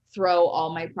throw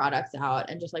all my products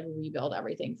out and just like rebuild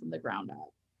everything from the ground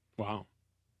up. Wow.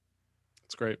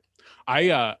 That's great.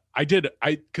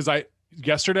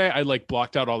 Yesterday I like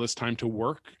blocked out all this time to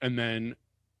work, and then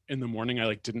in the morning I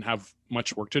like didn't have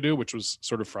much work to do, which was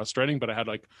sort of frustrating, but I had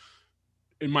like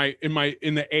in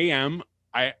the AM,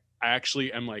 I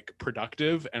actually am like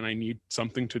productive and I need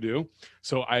something to do.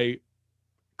 So I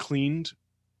cleaned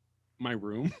my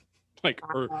room, like,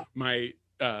 or my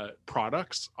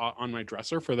products on my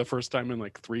dresser for the first time in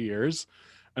like 3 years,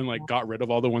 and like got rid of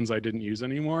all the ones I didn't use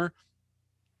anymore.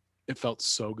 It felt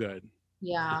so good.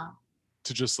 Yeah.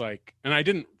 To just like, and I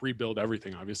didn't rebuild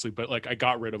everything obviously, but like I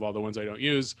got rid of all the ones I don't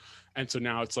use. And so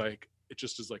now it's like, it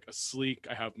just is like a sleek,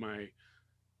 I have my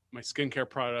skincare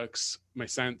products, my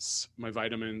scents, my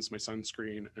vitamins, my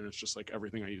sunscreen, and it's just like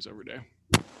everything I use every day.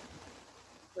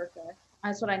 Perfect.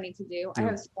 That's what I need to do. I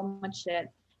have so much shit,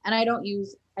 and I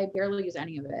barely use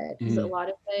any of it, because a lot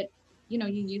of it, you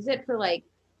use it for like,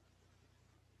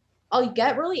 I'll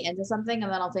get really into something and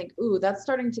then I'll think, ooh, that's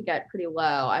starting to get pretty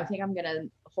low. I think I'm gonna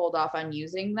hold off on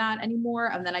using that anymore.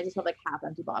 And then I just have like half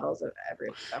empty bottles of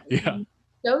everything. Yeah.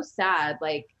 So sad.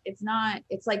 Like it's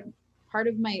like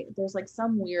there's like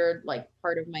some weird like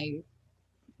part of my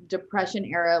depression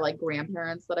era, like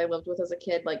grandparents that I lived with as a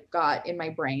kid, like got in my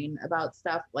brain about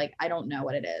stuff. Like I don't know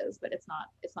what it is, but it's not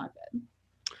good.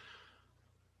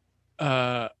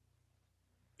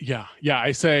 Yeah.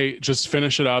 I say just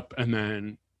finish it up and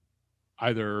then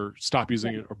either stop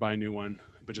using it or buy a new one,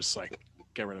 but just like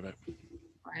get rid of it.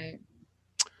 Right.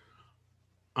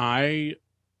 I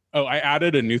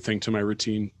added a new thing to my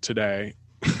routine today.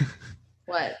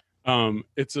 What?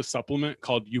 It's a supplement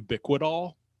called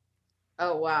Ubiquitol.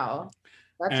 Oh wow,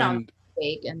 that sounds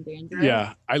fake and dangerous.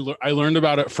 Yeah, I learned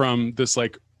about it from this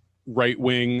like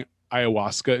right-wing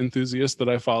ayahuasca enthusiast that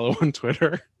I follow on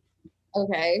Twitter.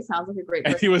 Okay, sounds like a great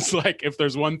person. And he was like, if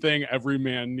there's one thing every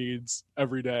man needs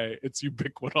every day, it's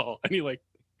Ubiquitol. And he like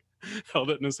held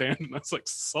it in his hand, and I was like,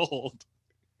 sold.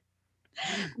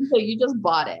 So you just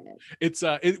bought it. It's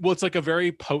it's like a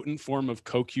very potent form of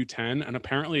CoQ10, and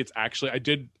apparently it's actually, I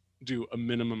did do a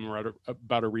minimum amount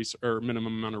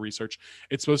of research.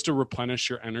 It's supposed to replenish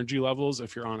your energy levels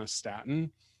if you're on a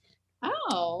statin.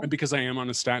 Oh. And because I am on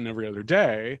a statin every other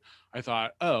day, I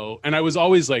thought, and I was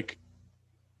always like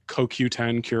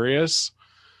CoQ10 curious.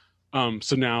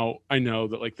 So now I know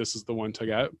that like this is the one to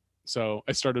get. So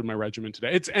I started my regimen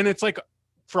today. It's like,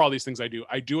 for all these things I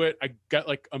get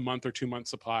like a month or 2 month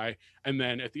supply. And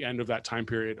then at the end of that time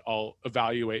period, I'll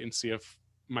evaluate and see if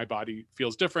my body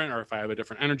feels different or if I have a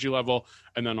different energy level.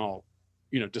 And then I'll,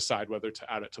 decide whether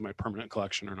to add it to my permanent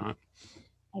collection or not.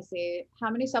 I see. How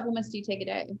many supplements do you take a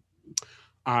day?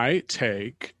 I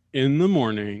take in the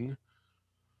morning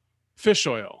fish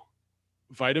oil,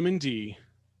 vitamin D,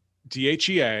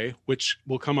 DHEA, which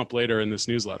will come up later in this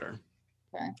newsletter,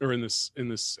 or in this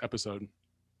episode.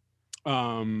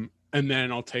 And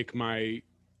then I'll take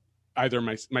either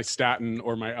my statin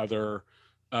or my other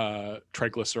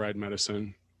triglyceride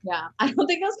medicine. Yeah, I don't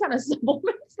think those kind of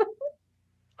supplements.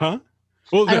 Huh?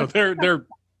 Well, no, they're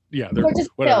just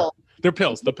whatever. pills. They're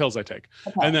pills. The pills I take,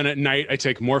 and then at night I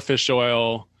take more fish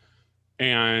oil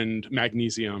and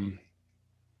magnesium,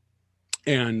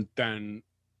 and then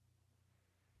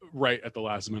right at the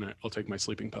last minute I'll take my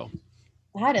sleeping pill.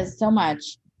 That is so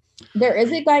much. There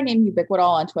is a guy named Ubiquitol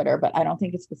on Twitter, but I don't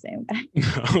think it's the same guy.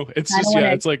 No, it's just,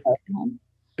 yeah, it's like,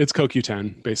 it's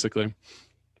CoQ10 basically.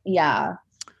 Yeah.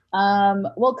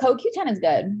 Well, CoQ10 is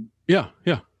good. Yeah.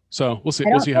 So we'll see.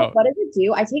 We'll see how. What does it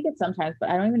do? I take it sometimes, but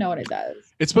I don't even know what it does.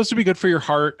 It's supposed to be good for your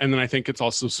heart, and then I think it's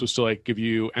also supposed to like give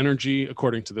you energy,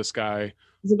 according to this guy.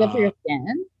 Is it good for your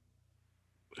skin?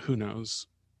 Who knows?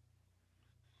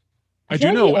 I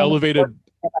do know elevated.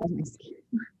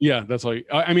 Yeah, that's like.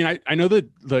 I mean, I know that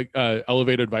the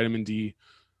elevated vitamin D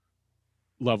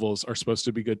levels are supposed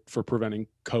to be good for preventing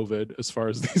COVID, as far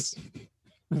as these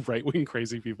right-wing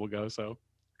crazy people go. So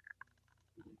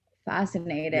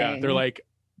fascinating. Yeah, they're like.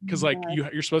 Because like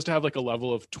you're supposed to have like a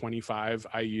level of 25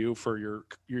 IU for your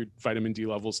vitamin D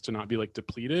levels to not be like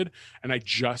depleted. And I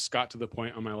just got to the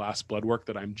point on my last blood work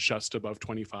that I'm just above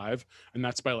 25. And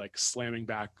that's by like slamming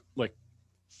back like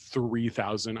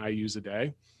 3,000 IUs a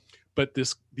day. But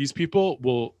these people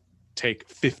will take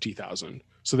 50,000.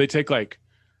 So they take like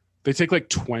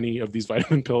 20 of these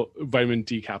vitamin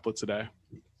D caplets a day.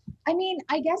 I mean,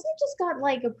 I guess I just got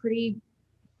like a pretty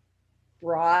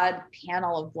broad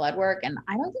panel of blood work, and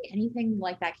I don't think anything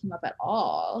like that came up at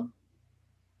all.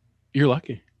 You're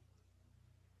lucky.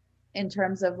 In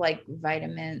terms of like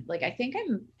vitamin, like I think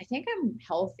I'm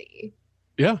healthy.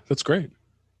 Yeah, that's great.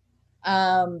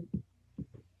 But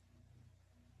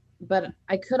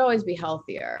I could always be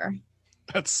healthier.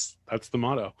 That's the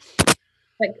motto.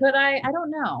 But could I don't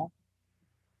know.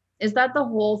 Is that the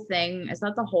whole thing? Is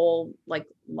that the whole like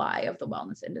lie of the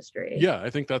wellness industry? Yeah, I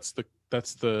think that's the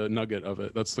nugget of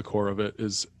it. That's the core of it,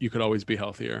 is you could always be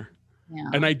healthier.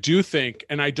 Yeah. And I do think,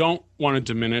 and I don't want to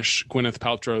diminish Gwyneth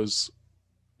Paltrow's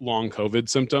long COVID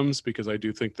symptoms, because I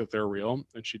do think that they're real,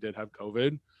 and she did have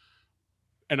COVID.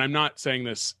 And I'm not saying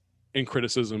this in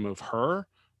criticism of her,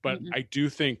 but I do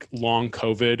think long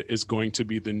COVID is going to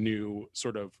be the new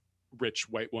sort of rich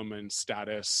white woman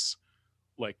status,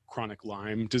 like chronic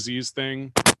Lyme disease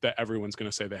thing, that everyone's going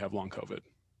to say they have long COVID.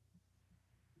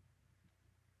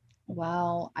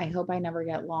 Well, I hope I never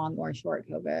get long or short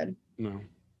COVID. No.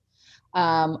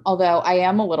 Although I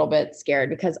am a little bit scared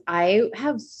because I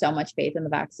have so much faith in the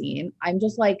vaccine. I'm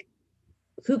just like,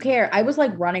 who cares? I was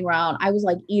like running around. I was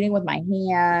like eating with my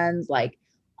hands, like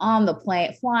on the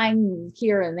plane, flying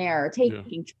here and there,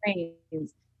 taking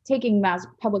trains, taking mass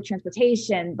public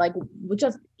transportation, like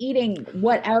just eating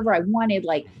whatever I wanted,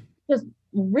 like just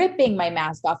ripping my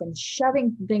mask off and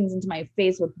shoving things into my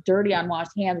face with dirty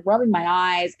unwashed hands, rubbing my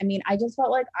eyes. I mean, I just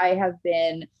felt like I have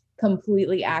been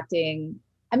completely acting.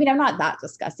 I mean, I'm not that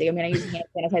disgusting. I mean, I use hand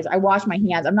sanitizer. I wash my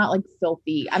hands. I'm not like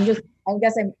filthy. I guess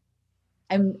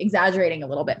I'm exaggerating a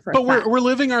little bit but we're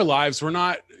living our lives. We're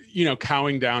not,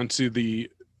 cowing down to the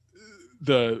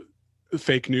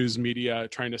fake news media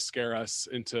trying to scare us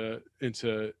into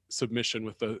submission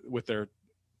with their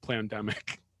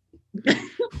pandemic.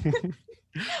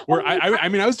 Where I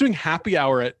mean, I was doing happy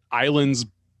hour at Islands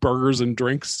Burgers and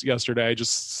Drinks yesterday,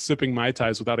 just sipping Mai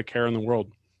Tais without a care in the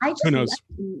world. Who knows?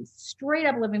 Straight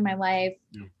up living my life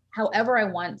however I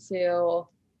want to.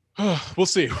 We'll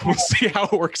see. We'll see how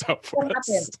it works out for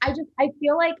us. I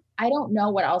feel like I don't know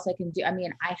what else I can do. I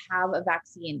mean, I have a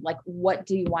vaccine. Like, what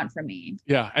do you want from me?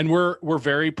 Yeah, and we're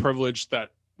very privileged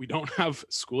that we don't have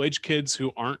school age kids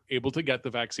who aren't able to get the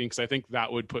vaccine, because I think that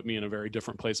would put me in a very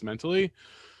different place mentally.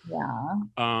 Yeah.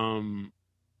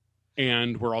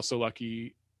 And we're also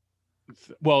lucky.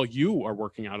 Well, you are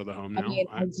working out of the home now.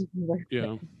 I do work.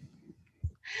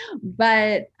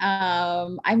 But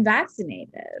I'm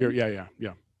vaccinated. Yeah.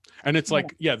 And it's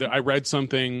like, I read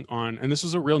something on, and this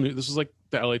was this was like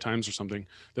the LA Times or something,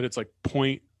 that it's like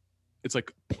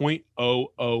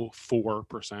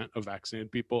 0.004% of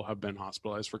vaccinated people have been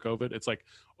hospitalized for COVID. It's like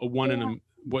a one in a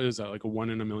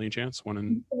million chance?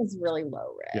 It was really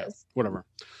low risk. Yeah, whatever.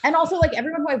 And also, like,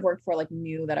 everyone who I've worked for, like,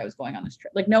 knew that I was going on this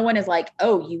trip. Like, no one is like,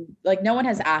 no one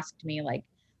has asked me, like,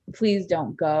 please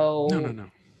don't go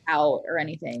out or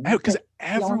anything. Because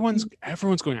everyone's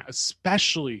going out,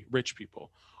 especially rich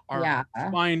people are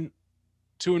flying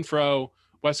to and fro,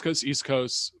 West Coast, East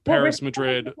Coast, Paris,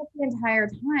 Madrid. The entire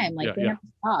time, like, they never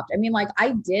stopped. I mean, like, I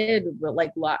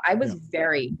was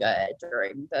very good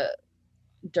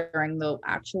during the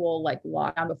actual like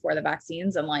lockdown before the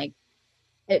vaccines, and like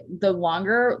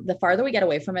the farther we get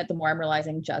away from it, the more I'm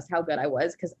realizing just how good I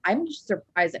was, because I'm just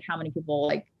surprised at how many people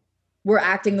like were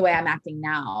acting the way I'm acting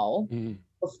now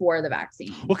before the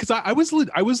vaccine. Well, because I was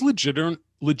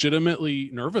legitimately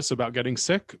nervous about getting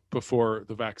sick before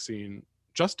the vaccine,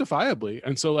 justifiably.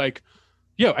 And so like,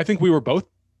 I think we were both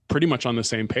pretty much on the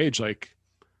same page, like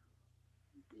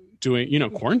doing,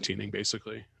 quarantining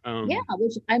basically. Yeah,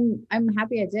 which I'm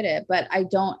happy I did it, but I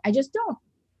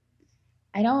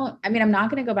mean, I'm not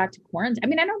going to go back to quarantine. I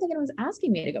mean, I don't think anyone's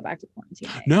asking me to go back to quarantine.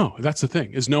 No, that's the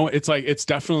thing it's like, it's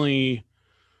definitely,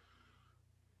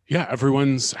 yeah,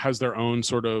 everyone's has their own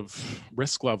sort of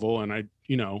risk level. And I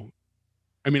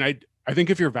think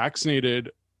if you're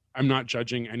vaccinated, I'm not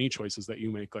judging any choices that you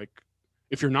make. Like,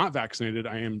 if you're not vaccinated,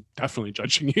 I am definitely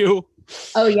judging you.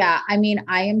 Oh yeah. I mean,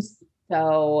 I am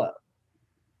so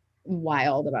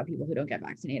wild about people who don't get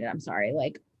vaccinated. I'm sorry.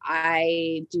 Like,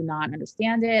 I do not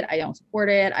understand it. I don't support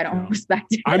it. I don't respect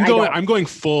it. I'm going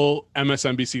full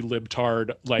MSNBC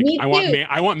libtard. Like, I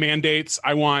want mandates.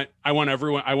 I want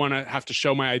everyone. I want to have to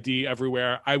show my ID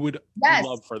everywhere. I would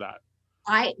love for that.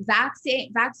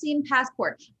 Vaccine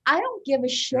passport. I don't give a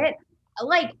shit.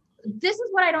 Like, this is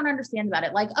what I don't understand about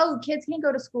it. Like, oh, kids can't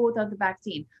go to school without the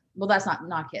vaccine. Well, that's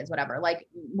not kids, whatever. Like,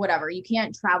 whatever. You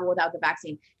can't travel without the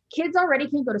vaccine. Kids already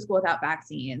can't go to school without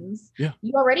vaccines. Yeah.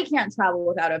 You already can't travel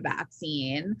without a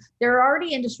vaccine. There are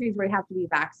already industries where you have to be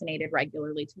vaccinated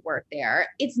regularly to work there.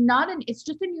 It's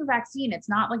just a new vaccine. It's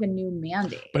not like a new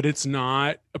mandate. But it's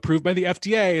not approved by the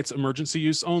FDA. It's emergency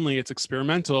use only. It's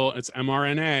experimental. It's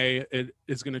mRNA. It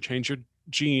is going to change your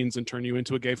genes and turn you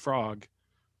into a gay frog.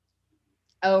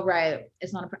 Oh, right.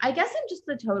 It's not I guess I'm just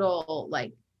the total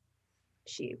like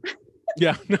sheep.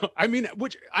 Yeah, no, I mean,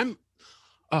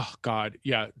 oh God.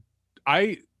 Yeah.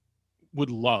 I would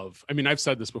love, I mean, I've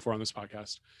said this before on this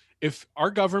podcast. If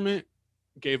our government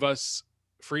gave us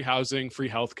free housing, free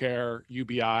healthcare,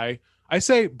 UBI, I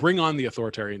say bring on the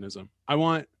authoritarianism. I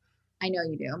know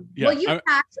you do. Yeah, well,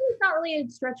 actually, it's not really a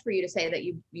stretch for you to say that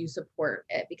you support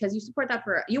it, because you support that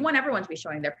you want everyone to be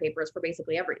showing their papers for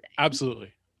basically everything.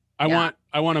 Absolutely. I want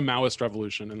a Maoist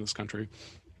revolution in this country.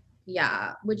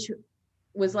 Yeah. Which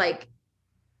was like,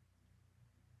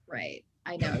 right.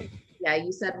 I know. Yeah,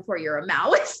 you said before you're a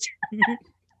Maoist.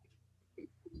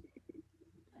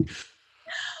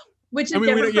 Which is, I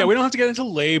mean, we don't have to get into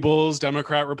labels,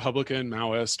 Democrat, Republican,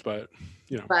 Maoist, but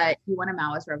But you want a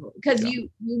Maoist revolution because you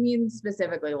mean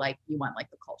specifically like you want like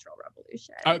the cultural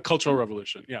revolution. Cultural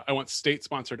revolution. Yeah, I want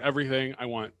state-sponsored everything. I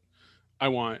want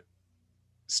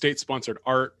state-sponsored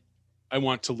art. I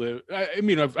want to live. I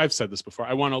mean, I've said this before.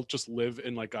 I want to just live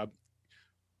in like a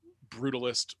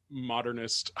brutalist,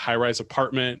 modernist, high-rise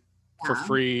apartment for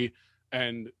free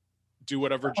and do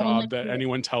whatever job that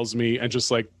anyone tells me and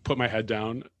just like put my head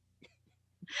down.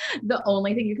 The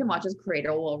only thing you can watch is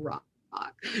Cradle Will Rock.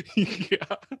 Yeah.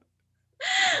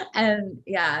 And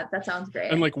yeah, that sounds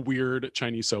great. And like weird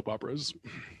Chinese soap operas.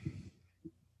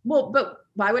 Well, but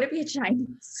why would it be a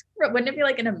Chinese? Wouldn't it be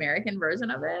like an American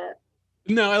version of it?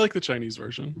 No, I like the Chinese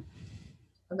version.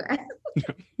 Okay.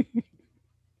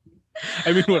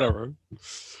 I mean, whatever.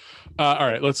 All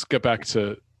right, let's get back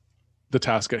to the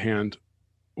task at hand.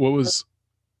 What was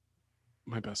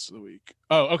my best of the week?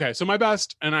 Oh, okay. So my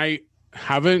best, and I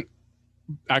haven't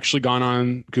actually gone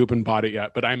on Goop and bought it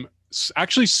yet, but I'm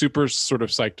actually super sort of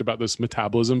psyched about this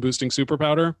metabolism boosting super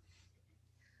powder.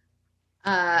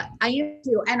 I used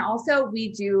to, and also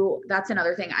we do. That's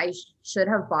another thing. I should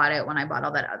have bought it when I bought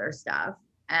all that other stuff,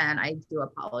 and I do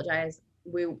apologize.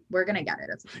 We're gonna get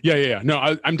it. Yeah.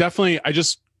 No, I'm definitely.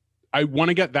 I want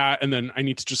to get that, and then I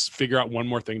need to just figure out one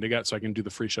more thing to get so I can do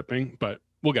the free shipping. But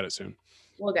we'll get it soon.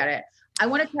 We'll get it. I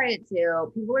want to try it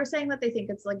too. People are saying that they think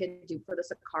it's like a dupe for the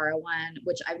Sakara one,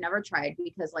 which I've never tried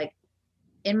because, like,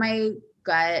 in my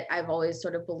gut, I've always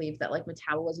sort of believed that like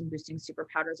metabolism boosting super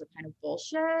powders are kind of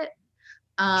bullshit.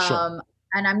 Sure.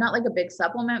 And I'm not like a big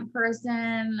supplement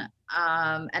person.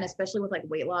 And especially with like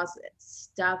weight loss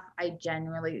stuff, I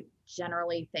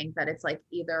generally think that it's like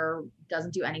either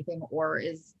doesn't do anything or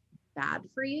is bad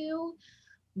for you.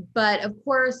 But of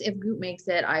course, if Goop makes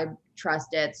it, I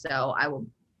trust it. So I will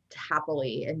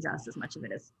happily ingest as much of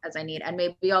it as I need. And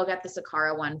maybe I'll get the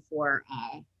Sakara one for,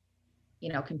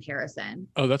 comparison.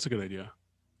 Oh, that's a good idea.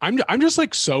 I'm just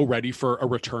like so ready for a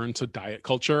return to diet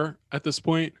culture at this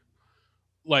point.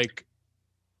 Like,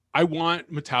 I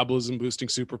want metabolism boosting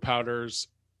super powders.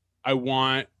 I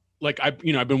want, like, I've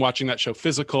been watching that show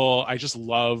Physical. I just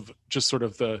love just sort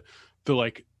of the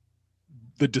like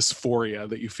the dysphoria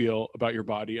that you feel about your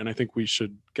body. And I think we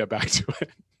should get back to it.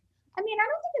 I mean, I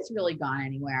don't think it's really gone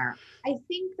anywhere. I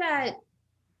think that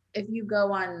if you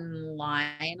go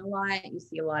online a lot, you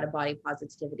see a lot of body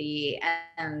positivity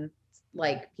and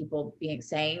like people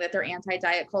saying that they're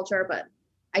anti-diet culture, but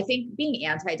I think being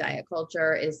anti-diet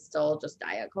culture is still just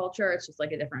diet culture. It's just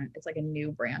like it's like a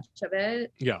new branch of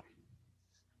it. Yeah.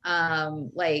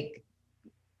 Like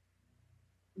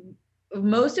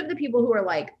most of the people who are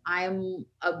like, I'm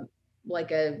a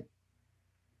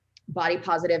body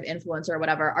positive influencer or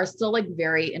whatever, are still like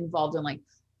very involved in like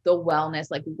the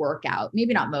wellness like workout.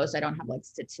 Maybe not most, I don't have like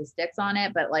statistics on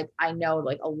it, but like I know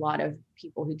like a lot of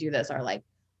people who do this are like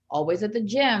always at the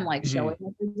gym, like showing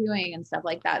what they're doing and stuff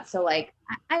like that. So like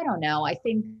I don't know. I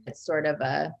think it's sort of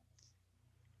a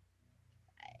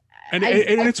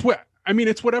it's what I mean,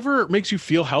 it's whatever makes you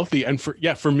feel healthy. And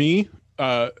for me,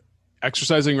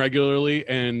 exercising regularly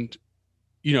and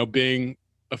being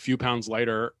a few pounds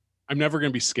lighter, I'm never going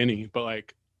to be skinny, but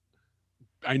like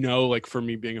I know like for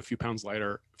me being a few pounds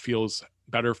lighter feels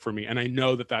better for me. And I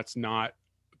know that that's not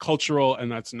cultural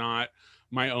and that's not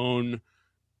my own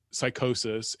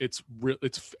psychosis. It's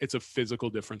a physical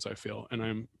difference, I feel. And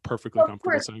I'm perfectly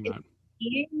comfortable saying that.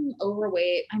 Being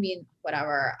overweight, I mean,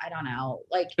 whatever. I don't know.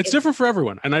 Like it's different for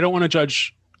everyone. And I don't want to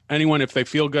judge anyone. If they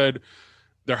feel good,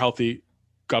 they're healthy,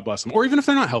 God bless them. Or even if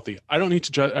they're not healthy, I don't need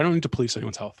to judge. I don't need to police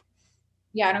anyone's health.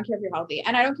 Yeah, I don't care if you're healthy,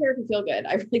 and I don't care if you feel good.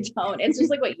 I really don't. It's just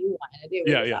like what you want to do.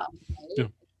 Yeah.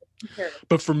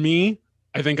 But for me,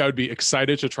 I think I would be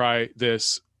excited to try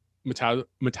this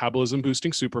metabolism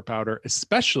boosting super powder,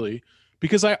 especially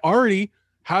because I already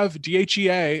have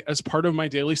DHEA as part of my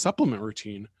daily supplement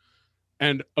routine.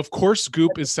 And of course,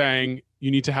 Goop is saying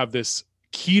you need to have this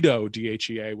keto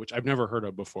DHEA, which I've never heard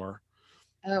of before.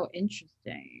 Oh,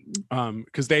 interesting.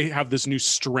 Because they have this new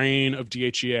strain of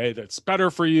DHEA that's better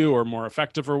for you or more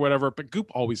effective or whatever. But Goop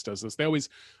always does this.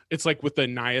 It's like with the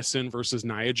niacin versus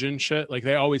Niagen shit. Like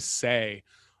they always say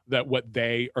that what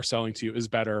they are selling to you is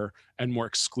better and more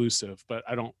exclusive, but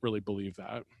I don't really believe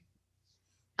that.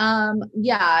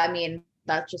 Yeah, I mean,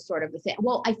 that's just sort of the thing.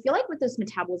 Well, I feel like with this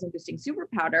metabolism boosting super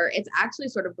powder, it's actually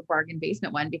sort of the bargain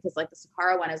basement one, because like the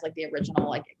Sakara one is like the original,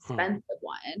 like expensive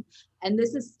one. And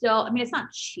this is still, I mean, it's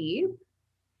not cheap.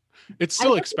 It's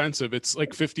still expensive. It's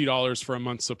like $50 for a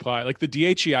month's supply. Like the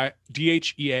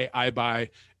DHEA I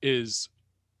buy is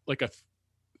like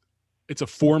it's a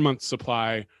 4-month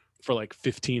supply for like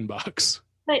 $15.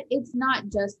 But it's not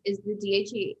just, is the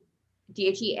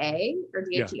DHEA or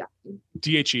DHEI? Yeah.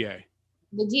 DHEA.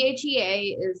 The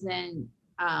DHEA isn't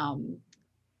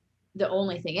the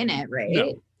only thing in it, right?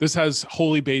 No. This has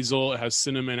holy basil, it has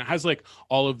cinnamon, it has like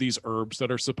all of these herbs that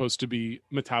are supposed to be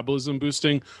metabolism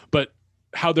boosting, but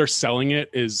how they're selling it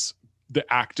is the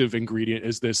active ingredient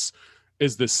is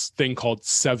this thing called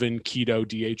 7 keto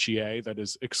DHEA that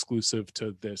is exclusive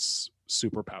to this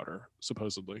super powder,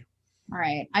 supposedly. All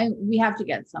right. We have to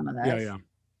get some of this. Yeah.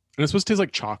 And it's supposed to taste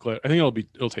like chocolate. I think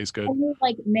it'll taste good. And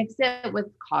like mix it with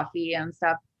coffee and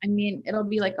stuff. I mean, it'll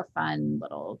be like a fun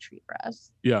little treat for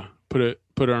us. Yeah. Put it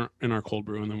in our cold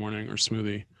brew in the morning or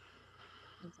smoothie.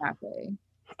 Exactly.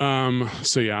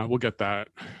 So yeah, we'll get that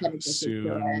soon.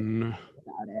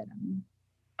 About it.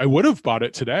 I would have bought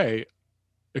it today,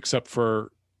 except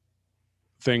for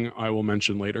thing I will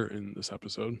mention later in this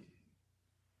episode.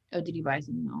 Oh, did you buy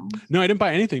something else? No, I didn't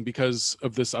buy anything because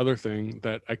of this other thing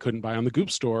that I couldn't buy on the Goop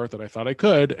store that I thought I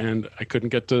could, and I couldn't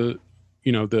get to,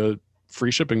 the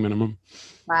free shipping minimum.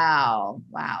 Wow.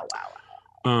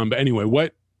 But anyway,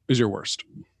 what is your worst?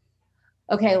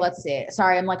 Okay, let's see.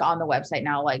 Sorry, I'm like on the website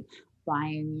now, like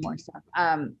buying more stuff.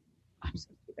 I'm so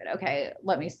stupid. Okay,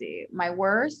 let me see. My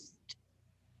worst.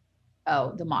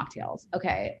 Oh, the mocktails.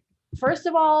 Okay. First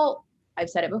of all, I've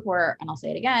said it before and I'll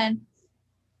say it again.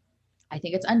 I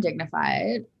think it's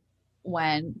undignified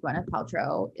when Gwyneth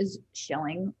Paltrow is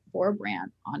shilling for a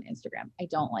brand on Instagram. I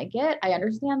don't like it. I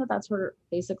understand that that's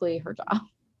basically her job.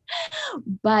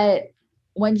 But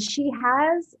when she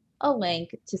has a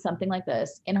link to something like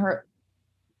this in her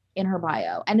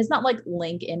bio, and it's not like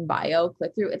link in bio,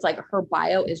 click through, it's like her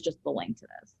bio is just the link to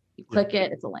this. You click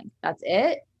it, it's a link. That's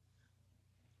it.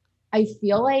 I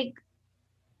feel like,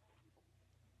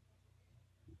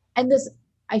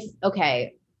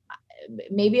 okay,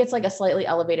 maybe it's like a slightly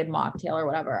elevated mocktail or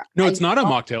whatever. No, it's not a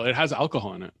mocktail. It has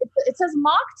alcohol in it. It says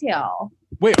mocktail.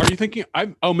 Wait, are you thinking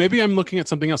maybe I'm looking at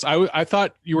something else. I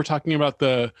thought you were talking about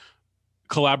the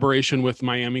collaboration with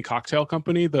Miami Cocktail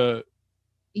Company. That's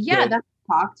a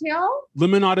cocktail.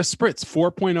 Limonada Spritz,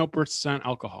 4.0%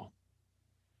 alcohol.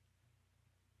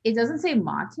 It doesn't say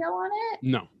mocktail on it?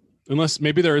 No, unless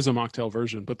maybe there is a mocktail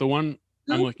version, but the one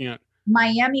I'm looking at.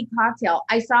 Miami Cocktail.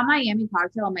 I saw Miami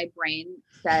Cocktail and my brain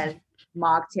says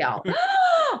mocktail.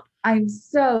 I'm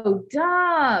so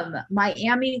dumb.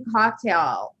 Miami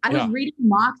Cocktail. I was reading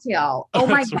mocktail. Oh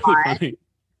my God. Really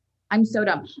I'm so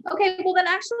dumb. Okay, well then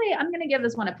actually I'm gonna give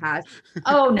this one a pass.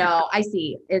 Oh no, I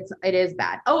see. It is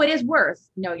bad. Oh, it is worse.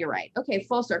 No, you're right. Okay,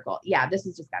 full circle. Yeah, this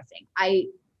is disgusting.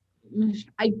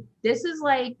 This is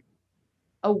like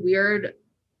a weird,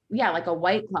 like a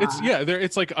White Claw.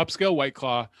 It's like upscale White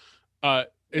Claw.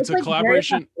 It's a like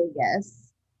collaboration.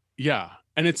 Vegas. Yeah.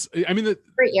 And it's, I mean,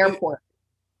 great airport.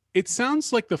 It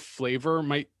sounds like the flavor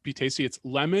might be tasty. It's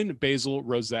lemon, basil,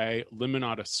 rosé,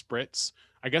 limonada spritz.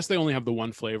 I guess they only have the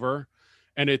one flavor.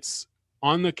 And it's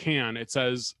on the can. It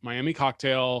says Miami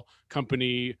Cocktail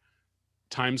Company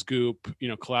times Goop,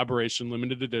 collaboration,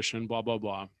 limited edition, blah, blah,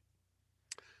 blah.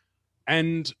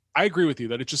 And I agree with you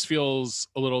that it just feels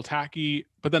a little tacky.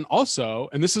 But then also,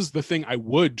 and this is the thing I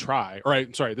would try,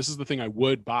 this is the thing I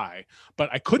would buy, but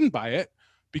I couldn't buy it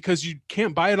because you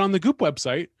can't buy it on the Goop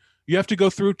website. You have to go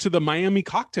through to the Miami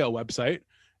Cocktail website,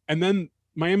 and then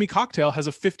Miami Cocktail has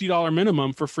a $50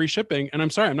 minimum for free shipping. And I'm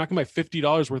sorry, I'm not gonna buy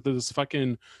 $50 worth of this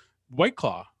fucking White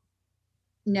Claw.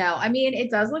 No, I mean, it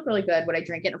does look really good. Would I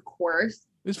drink it? Of course.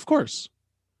 Of course.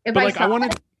 If I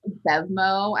wanted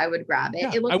Bevmo, I would grab it.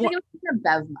 Yeah, it looks like it was from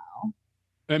Bevmo.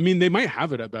 I mean, they might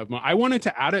have it at Bevmo. I wanted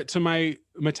to add it to my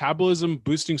metabolism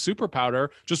boosting super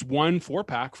powder, just one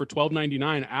 4-pack for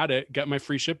 $12.99, add it, get my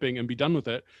free shipping, and be done with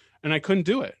it. And I couldn't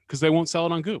do it because they won't sell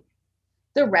it on Goop.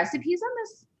 The recipes on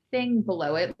this thing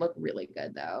below it look really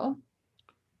good, though.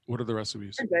 What are the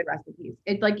recipes? They're good recipes.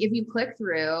 It's like if you click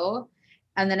through,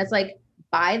 and then it's like,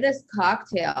 buy this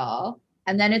cocktail,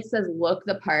 and then it says look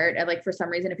the part. And like for some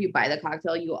reason, if you buy the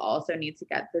cocktail, you also need to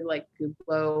get the like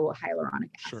Gooplo hyaluronic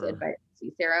acid vitamin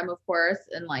C serum, of course,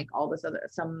 and like all this other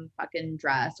some fucking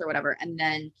dress or whatever, and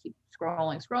then keep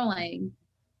scrolling,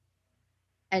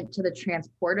 and to the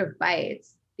transportive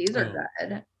bites. These are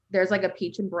good. There's like a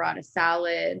peach and burrata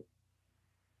salad,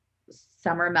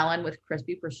 summer melon with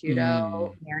crispy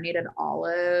prosciutto, marinated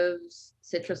olives,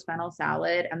 citrus fennel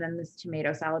salad, and then this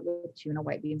tomato salad with tuna,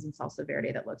 white beans, and salsa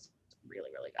verde that looks really,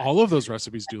 really good. All of those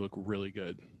recipes do look really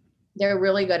good. They're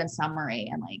really good and summery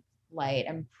and like light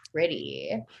and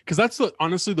pretty. Because that's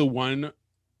honestly the one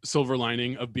silver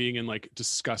lining of being in like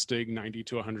disgusting 90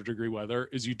 to 100 degree weather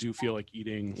is you do feel like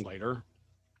eating lighter.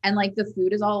 And like the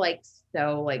food is all like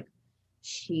so like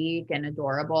chic and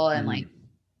adorable and like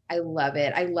I love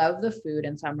it. I love the food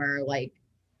in summer. Like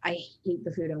I hate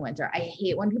the food in winter. I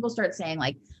hate when people start saying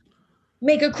like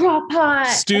make a crock pot,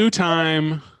 stew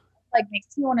time. Like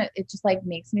makes me want to. It just like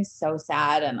makes me so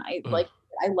sad. And I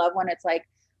love when it's like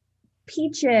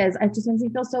peaches. It just makes me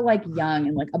feel so like young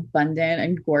and like abundant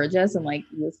and gorgeous and like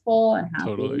youthful and happy.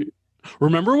 Totally.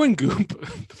 Remember when Goop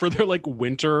for their like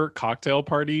winter cocktail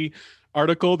party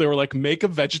article, they were like, make a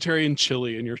vegetarian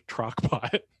chili in your crock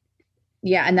pot.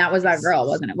 Yeah, and that was that girl,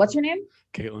 wasn't it? What's her name?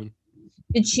 Caitlin.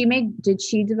 Did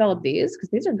she develop these? Because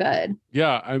these are good.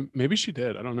 Yeah, maybe she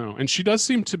did. I don't know. And she does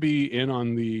seem to be in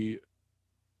on the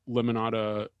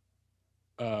limonada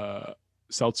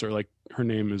seltzer. Like her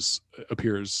name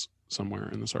appears somewhere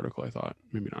in this article. I thought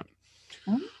maybe not.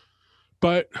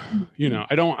 But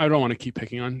I don't want to keep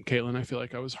picking on Caitlin. I feel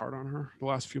like I was hard on her the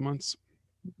last few months.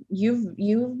 You've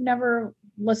never,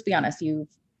 let's be honest, you've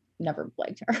never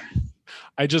liked her.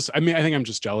 I think I'm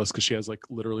just jealous because she has like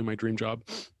literally my dream job.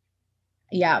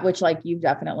 Yeah, which like you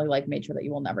definitely like made sure that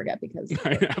you will never get because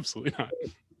absolutely not.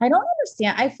 I don't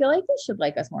understand. I feel like they should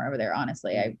like us more over there,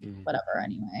 honestly. Whatever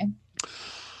anyway.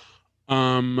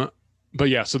 But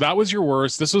yeah, so that was your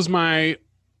worst. This was I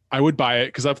would buy it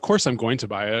because of course I'm going to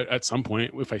buy it at some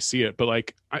point if I see it, but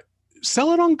like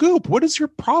sell it on Goop. What is your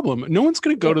problem? No one's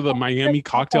going to go to the Miami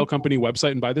Cocktail Company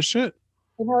website and buy this shit.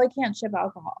 They probably can't ship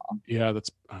alcohol. Yeah, that's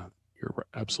you're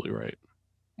absolutely right.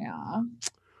 Yeah.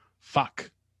 Fuck.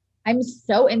 I'm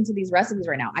so into these recipes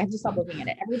right now. I have to stop looking at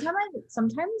it.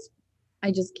 Sometimes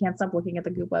I just can't stop looking at the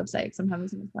Goop website.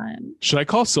 Sometimes it's fun. Should I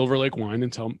call Silver Lake Wine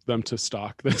and tell them to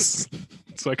stock this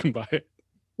so I can buy it?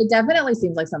 It definitely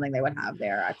seems like something they would have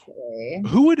there, actually.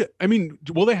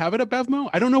 Will they have it at Bevmo?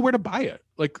 I don't know where to buy it.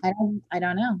 Like, I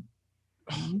don't know.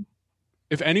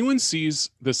 If anyone sees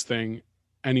this thing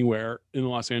anywhere in the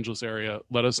Los Angeles area,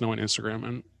 let us know on Instagram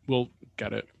and we'll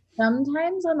get it.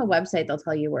 Sometimes on the website, they'll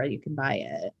tell you where you can buy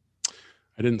it.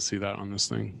 I didn't see that on this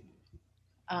thing.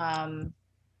 I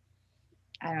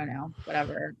don't know.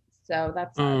 Whatever. So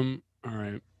that's all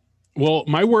right. Well,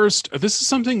 my worst, this is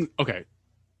something, okay.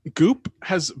 Goop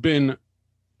has been,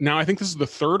 now I think this is the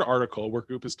third article where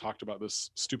Goop has talked about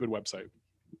this stupid website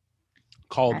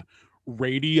called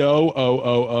Radio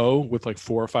OOO with like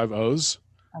 4 or 5 O's.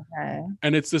 Okay.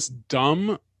 And it's this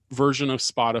dumb version of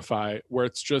Spotify where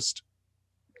it's just,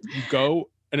 you go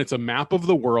and it's a map of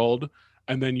the world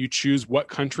and then you choose what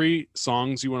country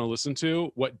songs you want to listen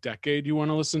to, what decade you want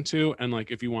to listen to, and like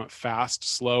if you want fast,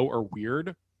 slow, or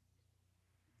weird.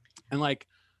 And like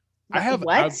I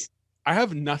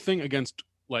have nothing against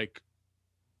like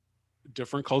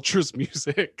different cultures'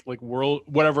 music, like world,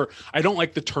 whatever. I don't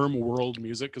like the term world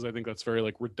music because I think that's very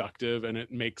like reductive, and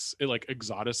it makes it like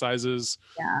exoticizes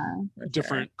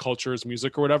different cultures'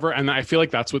 music or whatever. And I feel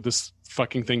like that's what this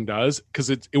fucking thing does, because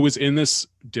it was in this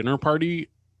dinner party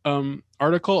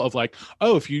article of like,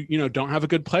 oh, if you don't have a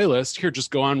good playlist, here, just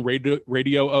go on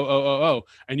radio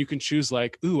and you can choose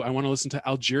like, ooh, I want to listen to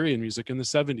Algerian music in the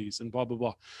 70s and blah blah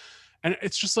blah. And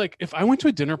it's just like, if I went to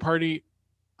a dinner party,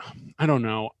 I don't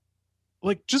know,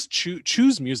 like just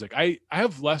choose music. I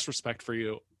have less respect for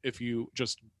you if you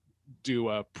just do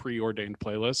a preordained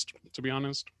playlist, to be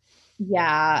honest.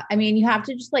 Yeah, I mean, you have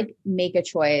to just like make a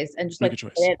choice and just like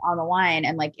put it on the line,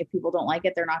 and like if people don't like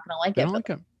it, they're not going to like it. Don't like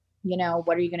it.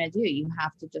 What are you going to do? You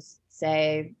have to just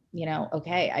say,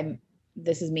 okay,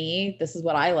 this is me, this is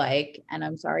what I like, and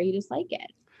I'm sorry you dislike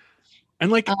it.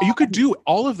 And like, you could do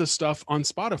all of this stuff on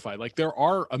Spotify. Like, there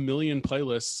are a million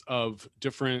playlists of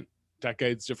different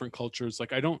decades, different cultures.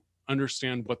 Like, I don't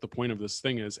understand what the point of this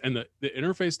thing is. And the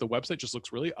interface, the website just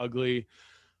looks really ugly.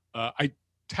 I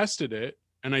tested it,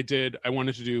 and I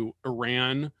wanted to do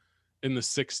Iran in the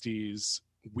 60s,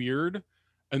 weird.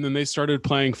 And then they started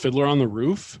playing Fiddler on the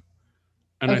Roof.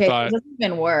 And I thought, this doesn't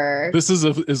even work. This is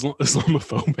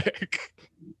Islamophobic.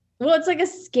 Well, it's like a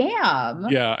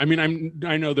scam. Yeah, I mean,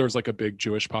 I know there was like a big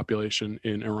Jewish population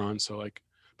in Iran, so like,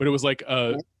 but it was like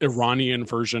a Iranian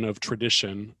version of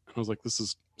Tradition. I was like, this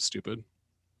is stupid.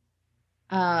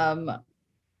 Are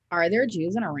there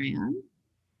Jews in Iran?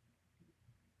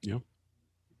 Yeah.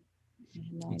 I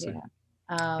have no idea.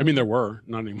 I mean, there were,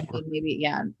 not anymore. Maybe,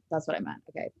 yeah, that's what I meant.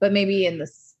 Okay, but maybe in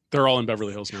this. They're all in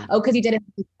Beverly Hills now. Oh, because you did it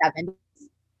in the 70s.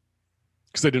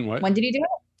 Because they didn't what? When did you do it?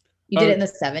 You did it in the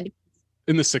 70s?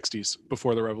 In the 60s,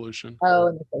 before the revolution. Oh,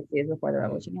 in the 60s, before the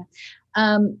revolution,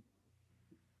 yeah.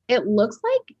 It looks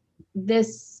like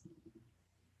this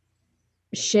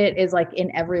shit is like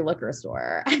in every liquor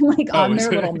store. I'm like on their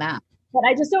little map. But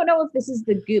I just don't know if this is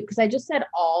the goop, because I just said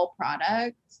all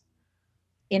products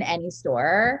in any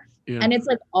store. Yeah. And it's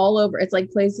like all over. It's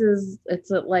like places,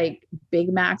 it's at like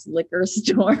Big Mac's liquor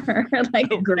store,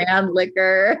 like Grand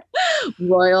Liquor,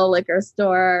 Royal Liquor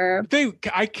Store.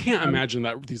 I can't imagine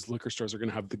that these liquor stores are going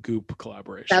to have the Goop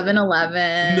collaboration.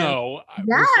 7-Eleven. No.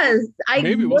 Yes.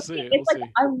 Maybe we'll see.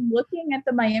 I'm looking at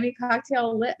the Miami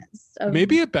cocktail list.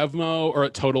 Maybe at Bevmo or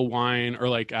at Total Wine or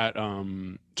like at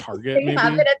Target. They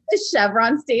have it at the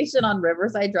Chevron station on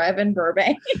Riverside Drive in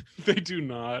Burbank. They do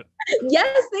not.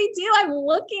 Yes, they do. I'm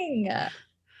looking.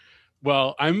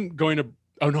 Well, I'm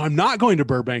not going to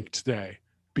Burbank today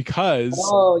because.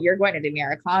 Oh, you're going to the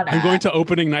Americana. I'm going to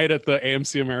opening night at the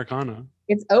AMC Americana.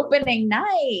 It's opening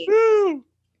night. Woo!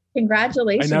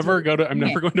 Congratulations. I'm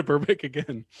never going to Burbank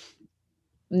again.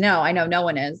 No, I know. No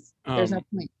one is. There's no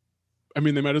point. I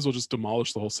mean, they might as well just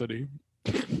demolish the whole city.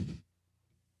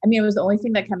 I mean, it was the only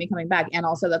thing that kept me coming back. And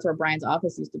also that's where Brian's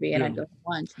office used to be. And I'd go to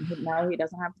lunch. And now he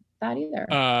doesn't have that either.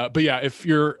 But yeah, if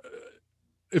you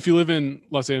live in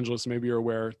Los Angeles, maybe you're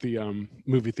aware the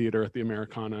movie theater at the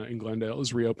Americana in Glendale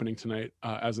is reopening tonight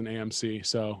as an AMC.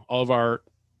 So all of our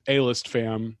A-list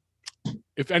fam,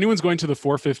 if anyone's going to the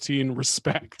 415,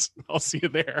 respect. I'll see you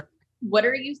there. What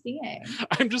are you seeing?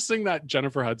 I'm just seeing that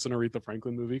Jennifer Hudson, Aretha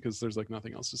Franklin movie because there's like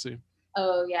nothing else to see.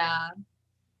 Oh, yeah.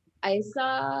 I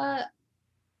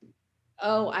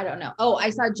don't know. Oh,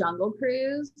 I saw Jungle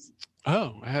Cruise.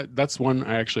 Oh, that's one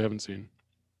I actually haven't seen.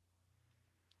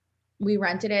 We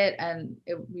rented it and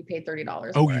we paid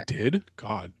 $30. Oh, you did?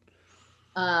 God.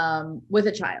 With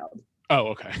a child. Oh,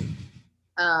 okay.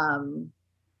 I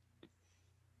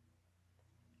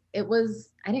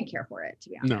didn't care for it, to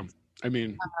be honest. No, I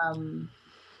mean.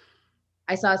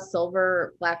 I saw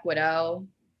Silver Black Widow.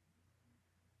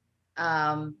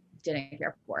 Didn't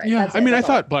care for it. Yeah, I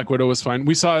thought Black Widow was fine.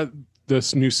 We saw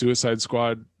this new Suicide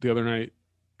Squad the other night.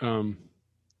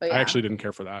 I actually didn't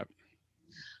care for that.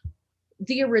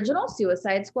 The original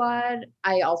Suicide Squad,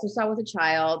 I also saw with a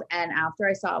child. And after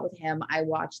I saw it with him, I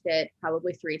watched it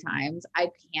probably 3 times. I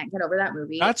can't get over that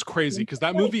movie. That's crazy because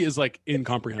that movie is like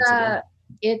incomprehensible.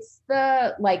 It's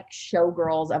the like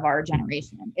showgirls of our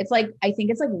generation. It's like, I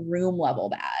think it's like room level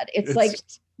bad. It's like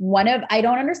I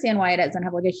don't understand why it doesn't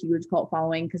have like a huge cult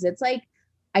following. Cause it's like,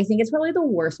 I think it's probably the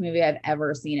worst movie I've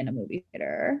ever seen in a movie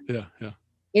theater. Yeah. Yeah.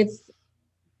 It's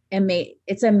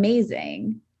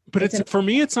amazing. But for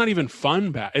me, it's not even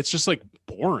fun bad. It's just like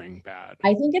boring bad.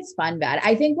 I think it's fun bad.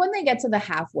 I think when they get to the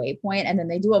halfway point and then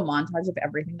they do a montage of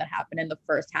everything that happened in the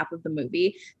first half of the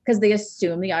movie, because they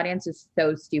assume the audience is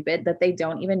so stupid that they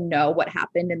don't even know what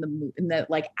happened in the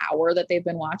like hour that they've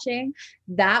been watching.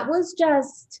 That was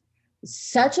just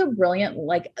such a brilliant,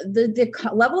 like the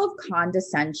level of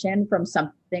condescension from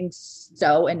something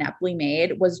so ineptly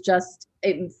made was just,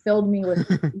 it filled me with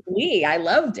glee. I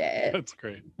loved it. That's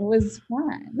great. It was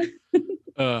fun.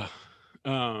 All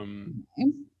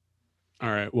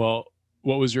right. Well,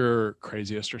 what was your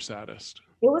craziest or saddest?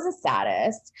 It was a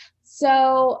saddest.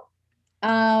 So,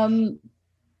 yeah,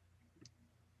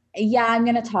 I'm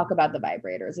going to talk about the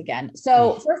vibrators again.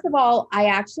 So first of all, I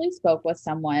actually spoke with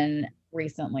someone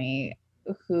recently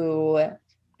who,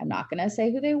 I'm not going to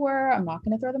say who they were. I'm not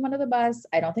going to throw them under the bus.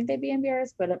 I don't think they'd be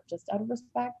embarrassed, but just out of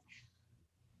respect,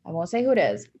 I won't say who it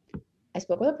is. I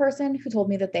spoke with a person who told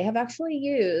me that they have actually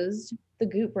used the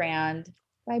Goop brand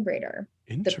vibrator.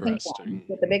 Interesting. The pink one,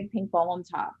 with the big pink ball on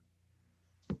top.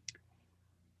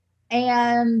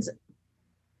 And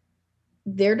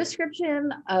their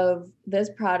description of this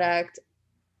product,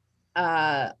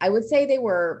 I would say they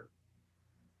were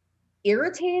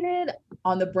irritated,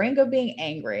 on the brink of being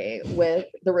angry with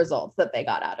the results that they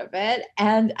got out of it.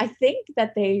 And I think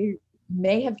that they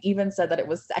may have even said that it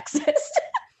was sexist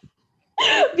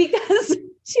because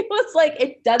she was like,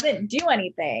 it doesn't do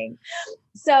anything.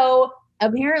 So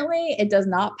apparently it does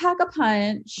not pack a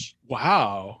punch.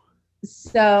 Wow.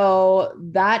 So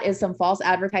that is some false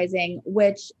advertising,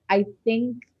 which I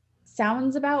think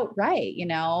sounds about right. You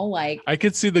know, like I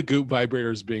could see the Goop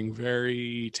vibrators being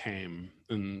very tame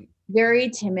and very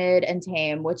timid and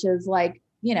tame, which is like,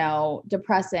 you know,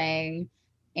 depressing.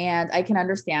 And I can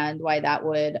understand why that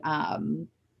would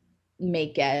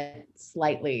make it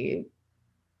slightly,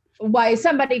 why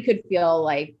somebody could feel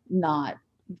like not,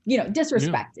 you know,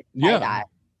 disrespected by that.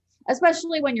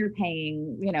 Especially when you're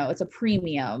paying, you know, it's a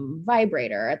premium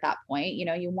vibrator at that point. You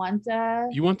know, you want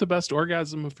the best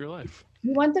orgasm of your life.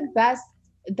 You want the best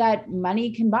that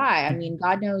money can buy. I mean,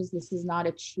 God knows this is not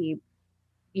a cheap,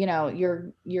 you know,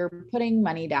 you're putting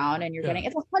money down and you're getting,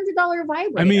 it's $100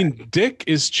 vibrator. I mean, dick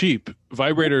is cheap.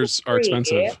 Vibrators are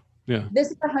expensive. Yeah. This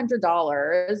is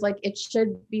 $100. Like, it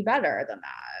should be better than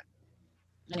that.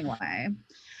 Anyway.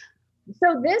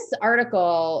 So this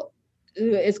article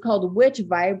is called "Which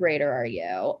Vibrator Are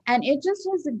You?" And it just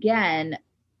was, again,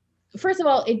 first of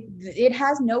all, it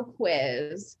has no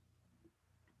quiz.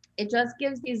 It just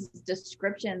gives these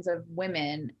descriptions of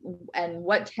women and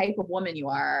what type of woman you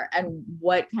are and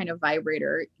what kind of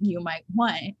vibrator you might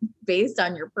want based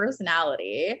on your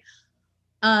personality.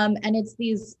 And it's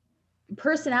these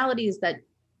personalities that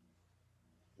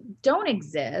don't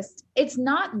exist. It's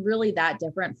not really that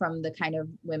different from the kind of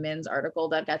women's article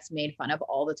that gets made fun of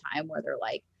all the time, where they're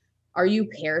like, are you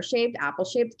pear-shaped,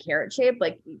 apple-shaped, carrot-shaped?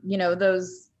 Like, you know,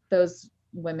 those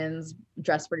women's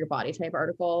dress for your body type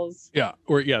articles. Yeah.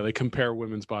 Or they compare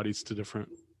women's bodies to different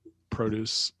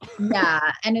produce.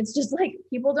 Yeah. And it's just like,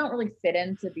 people don't really fit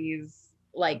into these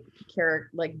like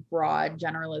broad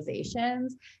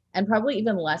generalizations, and probably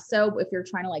even less so if you're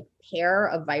trying to like pair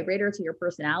a vibrator to your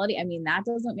personality. I mean, that's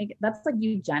like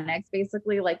eugenics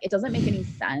basically. Like, it doesn't make any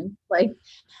sense. Like,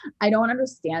 I don't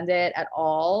understand it at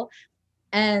all.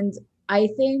 And I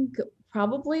think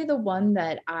probably the one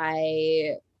that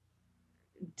I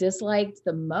disliked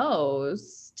the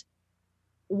most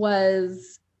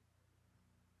was,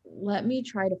 let me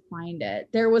try to find it.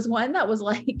 There was one that was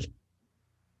like,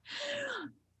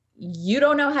 you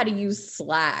don't know how to use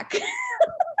Slack.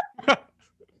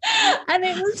 And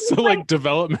it was so like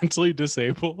developmentally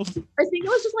disabled. I think it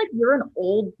was just like, you're an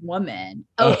old woman.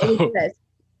 It was this.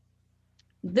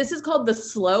 This is called the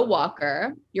slow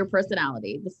walker, your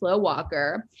personality, the slow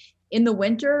walker. In the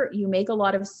winter, you make a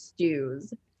lot of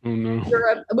stews. Oh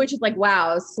no. Which is like,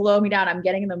 wow, slow me down. I'm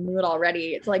getting in the mood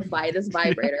already to like buy this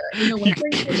vibrator. In the winter,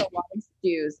 you make a lot of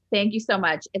stews. Thank you so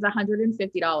much. It's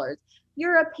 $150.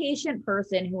 You're a patient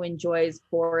person who enjoys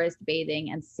forest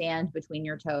bathing and sand between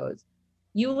your toes.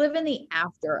 You live in the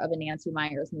after of a Nancy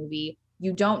Meyers movie.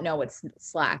 You don't know what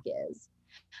Slack is.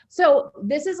 So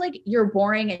this is like, you're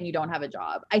boring and you don't have a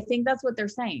job. I think that's what they're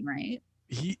saying, right?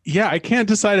 Yeah, I can't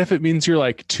decide if it means you're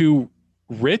like too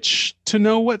rich to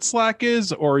know what Slack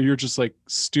is, or you're just like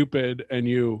stupid and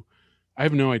I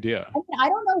have no idea. I mean, I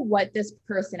don't know what this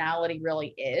personality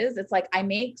really is. It's like, I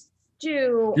make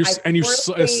stew. You're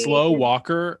a slow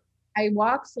walker. I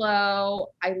walk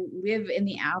slow. I live in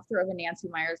the after of a Nancy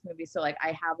Meyers movie. So like,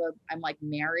 I'm like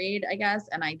married, I guess.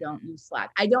 And I don't use Slack.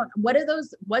 What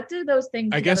do those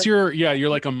things? I guess you're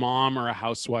like a mom or a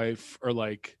housewife, or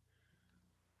like.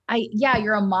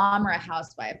 You're a mom or a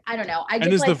housewife. I don't know.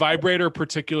 And is the vibrator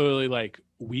particularly like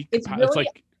weak? It's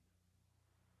like,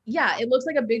 yeah, it looks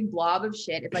like a big blob of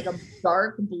shit. It's like a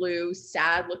dark blue,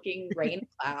 sad looking rain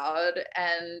cloud,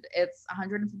 and it's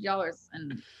 $150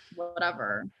 and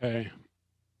whatever. Hey.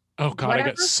 Oh God, whatever.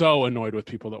 I get so annoyed with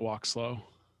people that walk slow.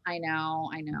 I know.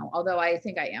 Although I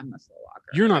think I am a slow walker.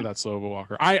 You're not that slow of a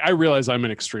walker. I realize I'm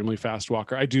an extremely fast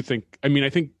walker. I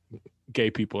think gay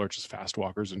people are just fast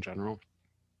walkers in general.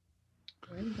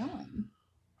 Where are you going?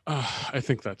 I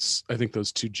think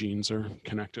those two genes are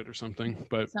connected or something,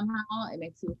 but somehow it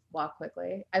makes you walk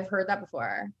quickly. I've heard that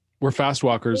before. We're fast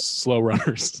walkers, slow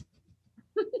runners.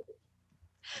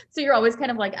 So you're always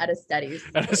kind of like at a steady.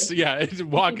 Yeah,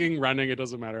 walking, running, it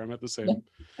doesn't matter. I'm at the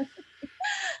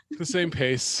same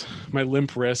pace. My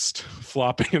limp wrist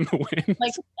flopping in the wind.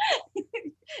 Like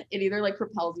it either like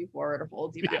propels you forward or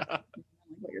holds you back. Yeah.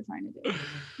 What you're trying to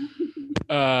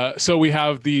do. So we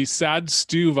have the Sad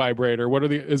Stew vibrator. What are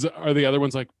the other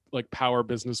ones like Power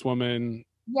Businesswoman?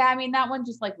 Yeah, I mean that one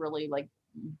just like really like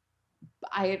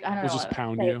I don't know. Just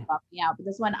pound you. Yeah, but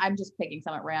this one I'm just picking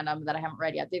some at random that I haven't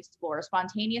read yet. The Explorer,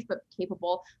 spontaneous but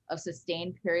capable of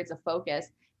sustained periods of focus.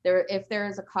 If there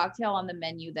is a cocktail on the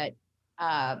menu that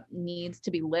needs to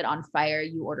be lit on fire,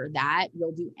 you order that.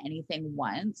 You'll do anything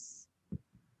once.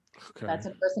 Okay. That's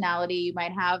a personality you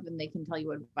might have, and they can tell you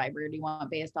what vibrator you want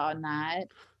based on that.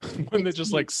 When it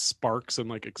just like sparks and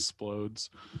like explodes.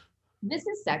 This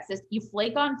is sexist. You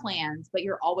flake on plans, but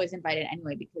you're always invited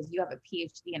anyway because you have a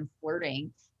PhD in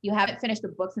flirting. You haven't finished a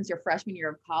book since your freshman year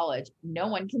of college. No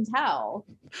one can tell.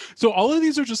 So all of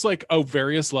these are just like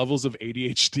various levels of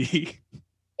ADHD.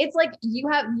 It's like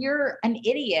you're an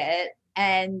idiot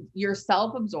and you're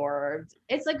self-absorbed.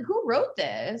 It's like, who wrote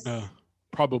this?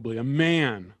 Probably a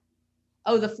man.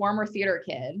 Oh, the former theater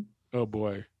kid. Oh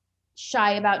boy.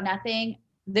 Shy about nothing.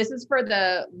 This is for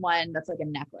the one that's like a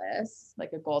necklace,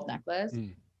 like a gold necklace.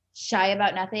 Shy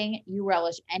about nothing. You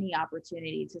relish any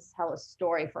opportunity to tell a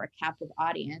story for a captive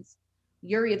audience.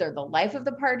 You're either the life of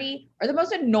the party or the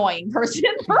most annoying person.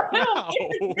 Wow.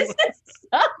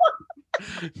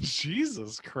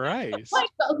 Jesus Christ. Like,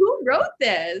 who wrote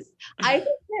this? I think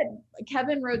that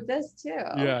Kevin wrote this too.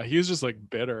 Yeah, he was just like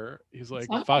bitter. He's like,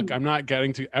 fuck, I'm not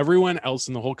getting to everyone else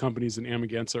in the whole company's in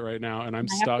Amagansett right now, and I'm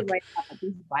stuck.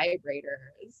 These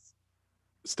vibrators.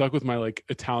 Stuck with my like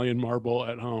Italian marble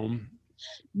at home.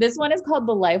 This one is called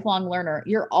the Lifelong Learner.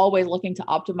 You're always looking to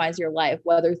optimize your life,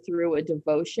 whether through a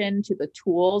devotion to the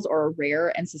tools or a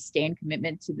rare and sustained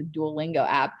commitment to the Duolingo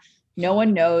app. No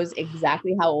one knows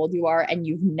exactly how old you are, and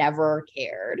you've never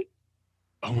cared.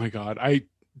 Oh my God. I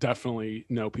definitely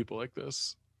know people like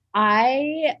this.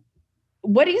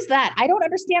 What is that? I don't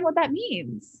understand what that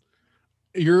means.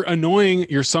 You're annoying.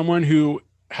 You're someone who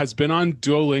has been on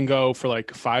Duolingo for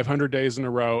like 500 days in a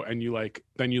row, and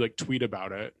you tweet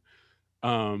about it.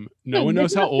 No one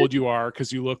knows how old you are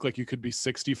because you look like you could be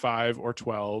 65 or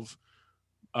 12.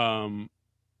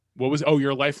 You're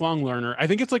a lifelong learner. I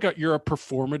think it's like you're a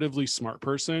performatively smart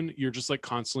person. You're just like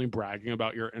constantly bragging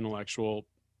about your intellectual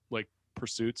like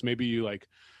pursuits. Maybe you like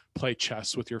play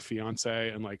chess with your fiance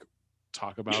and like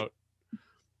talk about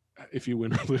if you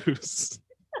win or lose.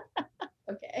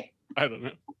 Okay. I don't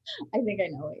know. I think I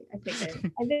know it. I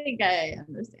think I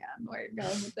understand where you're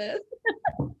going with this.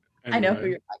 Anyway, I know who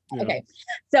you're talking about. Yeah. Okay.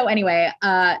 So anyway,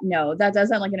 no, that does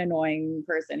sound like an annoying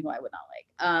person who I would not like.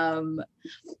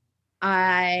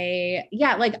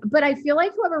 But I feel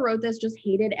like whoever wrote this just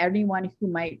hated anyone who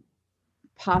might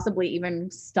possibly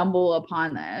even stumble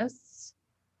upon this.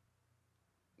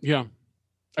 Yeah.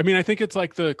 I mean, I think it's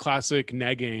like the classic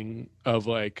negging of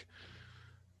like,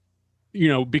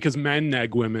 because men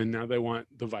neg women. Now they want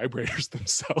the vibrators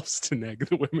themselves to neg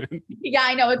the women. Yeah,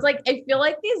 I know. It's like, I feel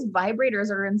like these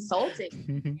vibrators are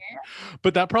insulting.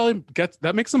 But that probably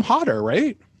makes them hotter,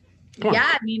 right? Yeah,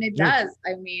 I mean, it does.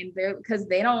 I mean, because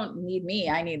they don't need me.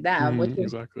 I need them, which is,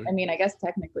 exactly. I mean, I guess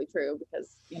technically true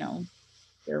because,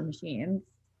 they're machines.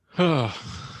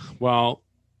 Well,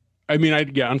 I mean,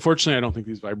 unfortunately, I don't think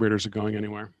these vibrators are going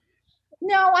anywhere.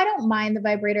 No, I don't mind the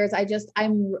vibrators.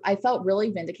 I felt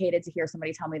really vindicated to hear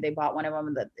somebody tell me they bought one of them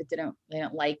and that they didn't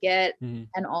like it. Mm-hmm.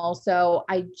 And also,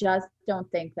 I just don't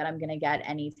think that I'm going to get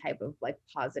any type of like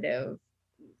positive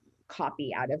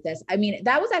copy out of this. I mean,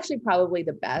 that was actually probably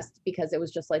the best because it was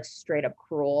just like straight up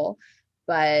cruel.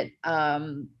 But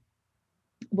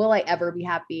will I ever be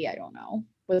happy? I don't know.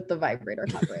 With the vibrator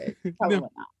coverage. Probably not.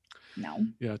 No.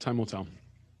 Yeah, time will tell.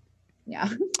 Yeah.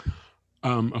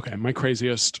 Okay, my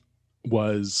craziest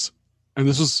was, and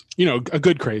this was, a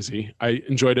good crazy. I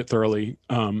enjoyed it thoroughly.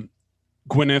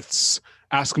 Gwyneth's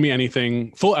Ask Me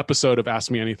Anything, full episode of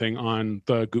Ask Me Anything on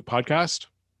the Goop podcast.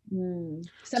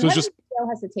 Sometimes the show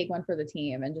has to take one for the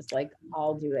team and just like,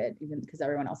 I'll do it even because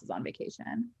everyone else is on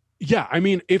vacation. Yeah. I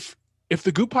mean, if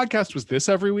the Goop podcast was this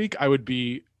every week, I would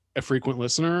be a frequent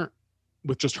listener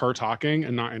with just her talking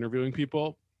and not interviewing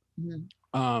people.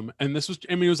 Mm-hmm. And this was,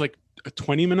 it was like a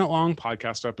 20-minute long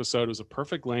podcast episode. It was a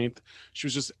perfect length. She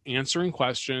was just answering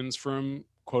questions from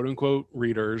quote unquote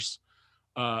readers.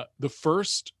 The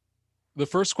first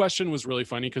question was really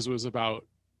funny because it was about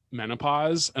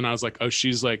menopause. And I was like, oh,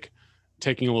 she's like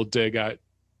taking a little dig at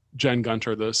Jen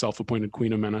Gunter, the self-appointed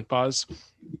queen of menopause.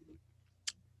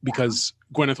 Because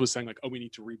Gwyneth was saying like, oh, we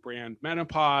need to rebrand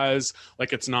menopause.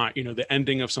 Like it's not, the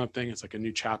ending of something. It's like a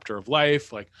new chapter of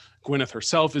life. Like Gwyneth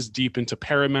herself is deep into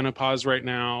perimenopause right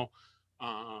now.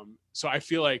 So I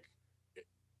feel like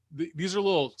these are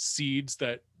little seeds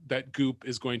that Goop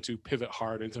is going to pivot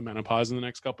hard into menopause in the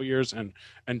next couple of years and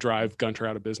drive Gunter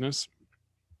out of business.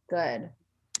 Good.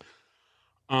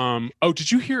 Oh,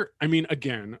 did you hear? I mean,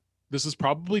 again, this is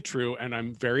probably true and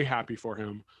I'm very happy for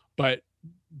him, but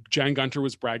Jen Gunter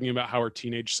was bragging about how her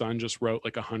teenage son just wrote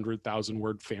like 100,000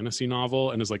 word fantasy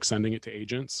novel and is like sending it to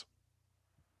agents.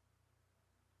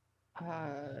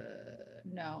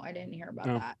 No, I didn't hear about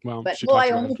that. Well, but I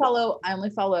only follow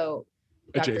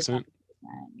Adjacent.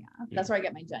 Yeah, that's where I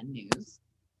get my Jen news.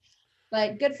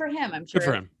 But good for him. I'm sure good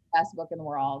for him. Best book in the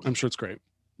world. I'm sure it's great.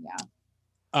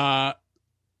 Yeah.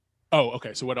 Oh,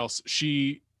 okay. So what else? Let's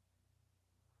see.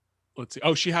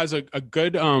 Oh, she has a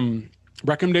good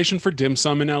recommendation for dim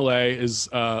sum in LA is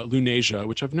Lunasia,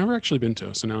 which I've never actually been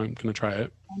to. So now I'm going to try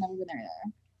it. I've never been there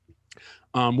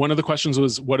either. One of the questions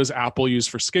was, what does Apple use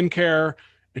for skincare?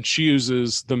 And she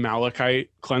uses the Malachite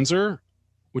cleanser,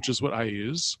 which is what I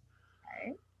use.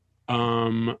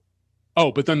 Okay.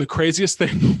 But then the craziest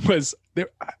thing was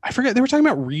I forget, they were talking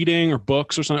about reading or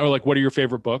books or something, or like, what are your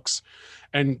favorite books?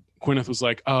 And Gwyneth was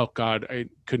like, oh God, I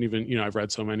couldn't even, I've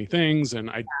read so many things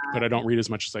but I don't read as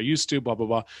much as I used to, blah, blah,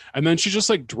 blah. And then she just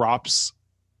like drops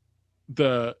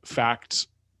the fact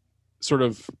sort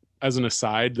of as an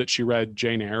aside that she read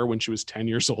Jane Eyre when she was 10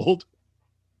 years old.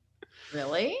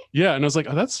 Really? Yeah. And I was like,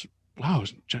 oh, wow.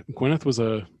 Gwyneth was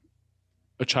a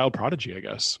child prodigy, I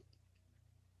guess.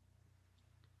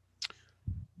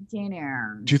 Jane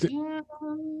Eyre. Do you think?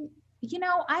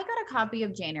 I got a copy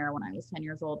of Jane Eyre when I was 10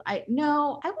 years old. Jane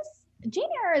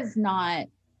Eyre is not,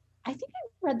 I think I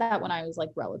read that when I was like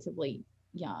relatively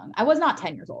young. I was not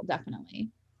 10 years old, definitely.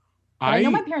 But I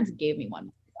know my parents gave me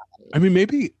one. I mean,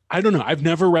 maybe, I don't know. I've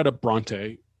never read a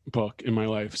Bronte book in my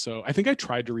life. So I think I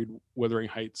tried to read Wuthering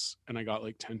Heights and I got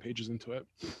like 10 pages into it.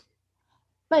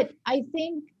 But I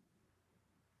think,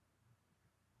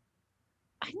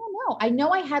 I don't know. I know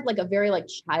I had like a very like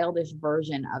childish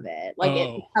version of it. Like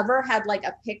the cover had like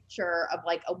a picture of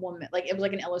like a woman, like it was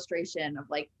like an illustration of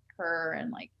like her,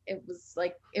 and like it was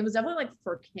definitely like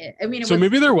for kids. I mean,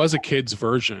 maybe there was a kid's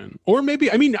version, or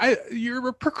maybe, I mean, you're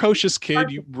a precocious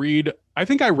kid. You read. I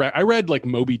think I read like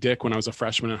Moby Dick when I was a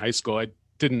freshman in high school. I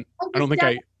don't think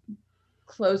I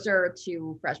closer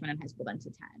to freshman in high school than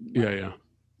to 10. Yeah.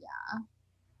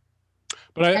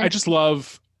 But I just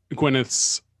love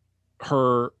Gwyneth's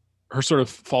her sort of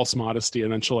false modesty,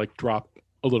 and then she'll like drop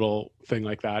a little thing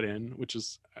like that in, which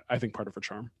is, I think, part of her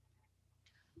charm.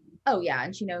 Oh yeah,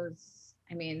 and she knows.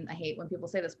 I mean, I hate when people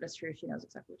say this, but it's true. She knows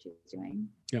exactly what she's doing.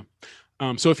 Yeah.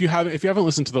 So if you haven't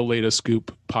listened to the latest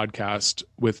Scoop podcast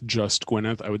with just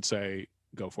Gwyneth, I would say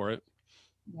go for it.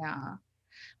 Yeah.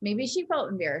 Maybe she felt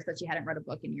embarrassed that she hadn't read a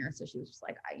book in years, so she was just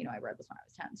like, I read this when I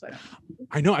was 10, so I don't know.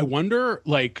 I know. I wonder,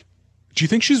 like, do you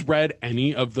think she's read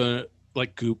any of the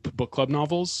like Goop book club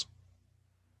novels?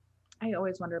 I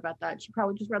always wonder about that. She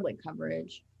probably just read like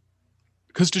Coverage.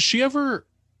 Because does she ever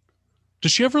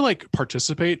like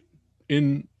participate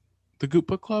in the Goop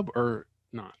book club or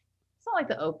not? It's not like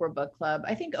the Oprah book club.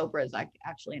 I think Oprah is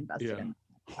actually invested in.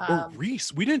 Or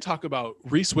Reese. We didn't talk about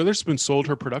Reese Witherspoon sold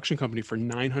her production company for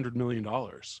 $900 million.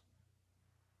 Oh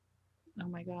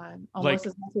my God. Almost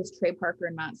as much as Trey Parker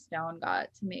and Matt Stone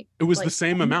got to make. It was like the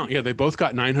same amount. Yeah, they both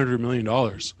got $900 million.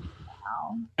 Wow.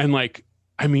 And like,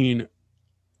 I mean,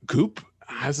 Goop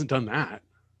hasn't done that.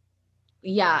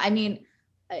 Yeah, I mean,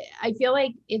 I feel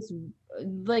like it's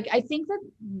like, I think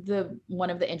that one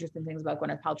of the interesting things about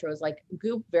Gwyneth Paltrow is like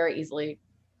Goop very easily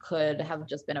could have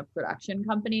just been a production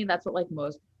company. That's what like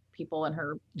most people in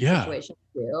her situation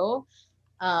do.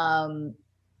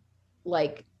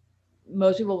 Like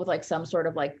most people with like some sort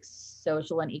of like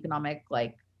social and economic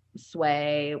like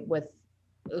sway with,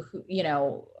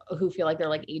 who feel like they're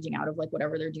like aging out of like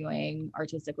whatever they're doing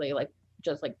artistically, like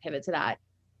just like pivot to that,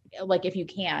 like if you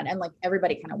can. And like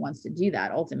everybody kind of wants to do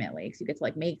that ultimately because you get to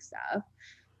like make stuff.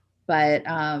 But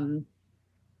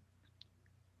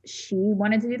she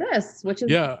wanted to do this, which is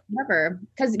never,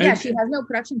 because she has no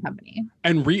production company.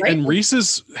 And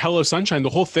Reese's Hello Sunshine, the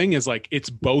whole thing is like it's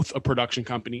both a production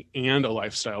company and a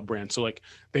lifestyle brand. So like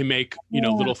they make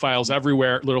little fires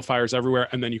everywhere,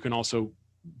 and then you can also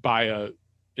buy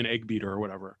an egg beater or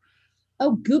whatever.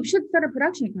 Oh, Goop should start a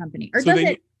production company. Or So does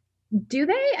it? Do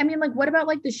they? I mean, like, what about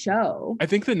like the show? I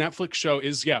think the Netflix show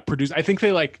is produced. I think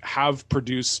they like have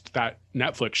produced that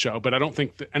Netflix show, but I don't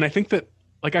think that, and I think that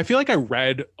like I feel like I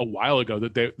read a while ago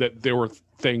that there were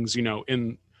things, you know,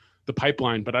 in the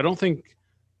pipeline, but I don't think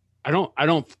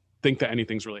that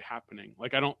anything's really happening.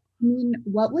 Like I mean,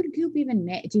 what would Goop even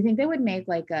make? Do you think they would make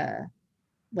like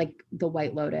the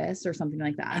White Lotus or something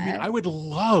like that? I mean, I would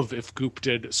love if Goop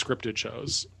did scripted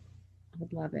shows. I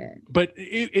would love it. But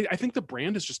I think the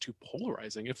brand is just too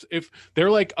polarizing. If they're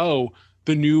like, oh,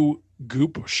 the new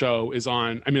Goop show is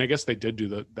on, I mean, I guess they did do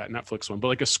that Netflix one, but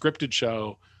like a scripted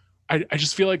show, I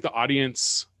just feel like the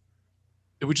audience,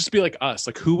 it would just be like us.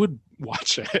 Like who would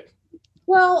watch it?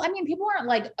 Well, I mean, people aren't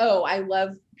like, oh,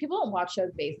 people don't watch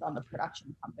shows based on the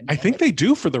production company. I think they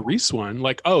do for the Reese one.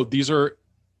 Like, oh, these are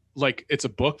like, it's a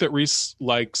book that Reese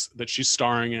likes that she's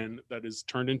starring in that is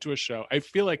turned into a show. I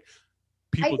feel like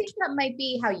I think that might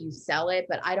be how you sell it,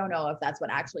 but I don't know if that's what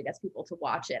actually gets people to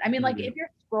watch it. I mean, like if you're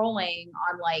scrolling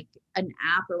on like an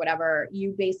app or whatever,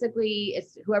 you basically,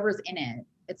 it's whoever's in it.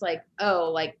 It's like,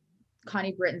 oh, like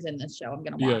Connie Britton's in this show, I'm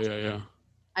going to watch it. Yeah.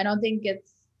 I don't think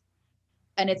it's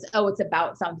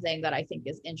about something that I think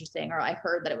is interesting, or I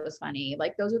heard that it was funny.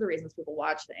 Like those are the reasons people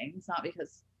watch things, not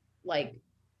because like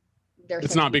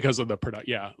it's not because of the product.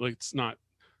 Yeah. Like it's not,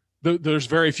 there's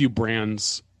very few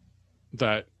brands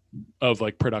of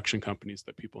like production companies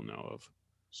that people know of.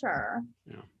 Sure.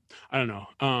 Yeah. I don't know.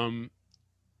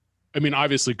 I mean,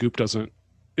 obviously Goop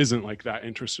isn't like that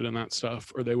interested in that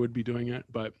stuff, or they would be doing it.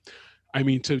 But I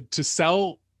mean, to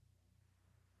sell,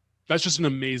 that's just an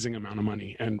amazing amount of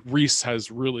money. And Reese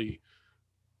has really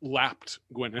lapped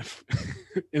Gwyneth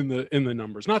in the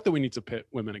numbers. Not that we need to pit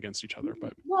women against each other,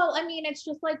 but. Well, I mean, it's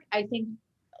just like, I think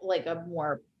like a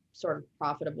more sort of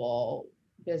profitable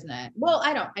business. Well,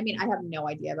 I have no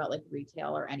idea about like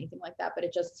retail or anything like that, but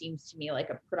it just seems to me like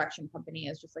a production company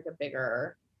is just like a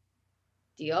bigger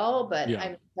deal. But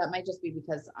yeah. That might just be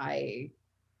because I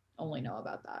only know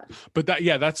about that. But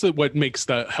that's what makes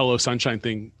the Hello Sunshine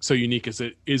thing so unique. Is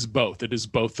it is both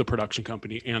the production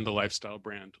company and the lifestyle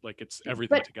brand. Like it's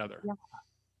everything together. Yeah.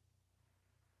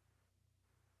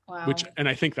 Wow. And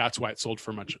I think that's why it sold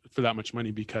for that much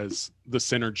money, because the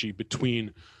synergy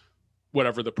between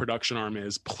whatever the production arm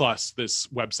is, plus this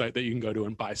website that you can go to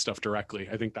and buy stuff directly.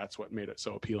 I think that's what made it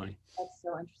so appealing. That's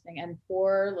so interesting. And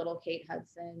poor little Kate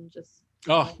Hudson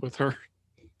with her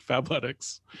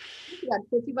Fabletics. She got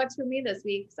 $50 from me this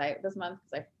month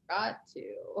because I forgot to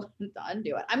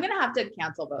undo it. I'm going to have to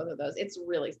cancel both of those. It's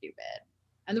really stupid.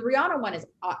 And the Rihanna one is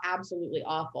absolutely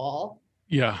awful.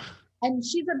 Yeah. And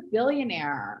she's a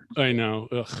billionaire. I know.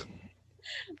 Ugh.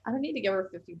 I don't need to give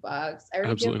her $50.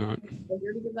 Absolutely not. I'm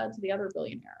here to give that to the other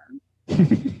billionaire.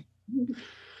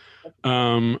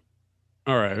 All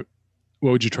right.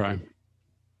 What would you try?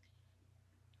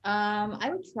 I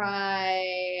would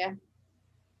try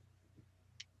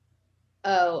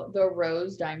the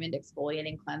Rose Diamond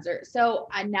Exfoliating Cleanser. So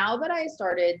now that I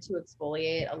started to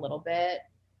exfoliate a little bit,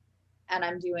 and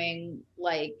I'm doing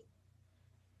like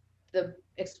the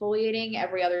exfoliating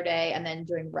every other day and then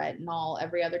doing retinol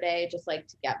every other day, just like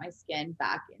to get my skin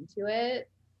back into it.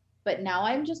 But now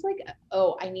I'm just like,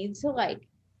 I need to like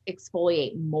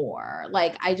exfoliate more.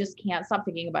 Like I just can't stop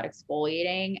thinking about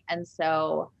exfoliating. And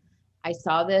so I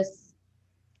saw this,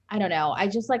 I don't know, I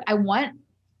want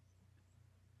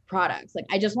products. Like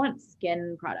I just want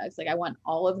skin products. Like I want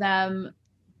all of them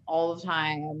all the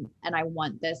time. And I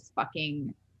want this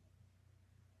fucking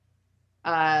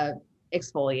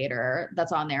exfoliator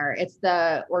that's on there. It's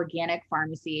the Organic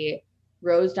Pharmacy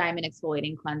Rose Diamond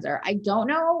Exfoliating Cleanser. I don't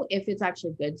know if it's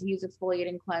actually good to use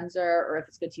exfoliating cleanser or if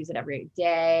it's good to use it every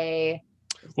day.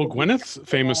 Well, Gwyneth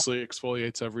famously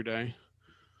exfoliates every day.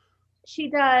 She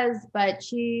does, but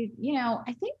she,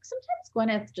 I think sometimes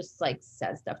Gwyneth just like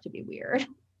says stuff to be weird.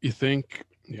 You think?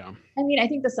 Yeah. I mean, I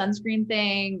think the sunscreen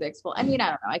thing, I don't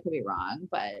know. I could be wrong,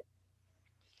 but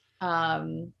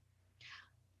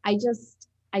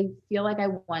I feel like I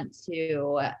want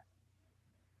to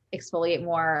exfoliate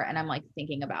more, and I'm like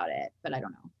thinking about it, but I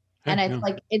don't know. And I don't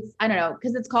know,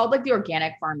 because it's called like the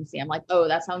Organic Pharmacy. I'm like,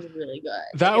 that sounds really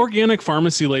good. That Organic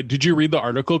Pharmacy lady, did you read the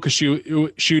article? Because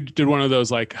she did one of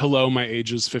those like, hello, my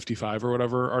age is 55 or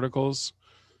whatever articles.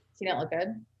 She didn't look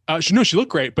good? She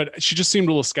looked great, but she just seemed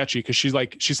a little sketchy because she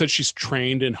said she's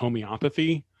trained in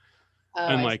homeopathy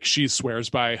and like she swears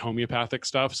by homeopathic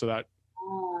stuff. So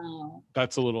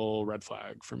that's a little red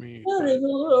flag for me. Oh, there's a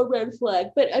little red flag.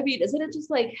 But I mean, isn't it just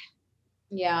like,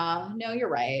 yeah, no, you're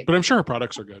right. But I'm sure her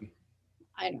products are good.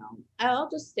 I know. I'll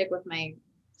just stick with my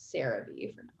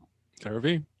CeraVe for now.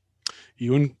 CeraVe?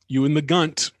 You and the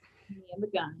Gunt. Me and the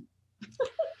Gunt.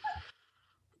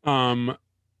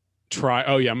 Try.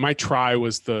 Oh yeah, my try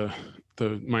was the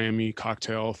Miami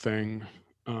cocktail thing.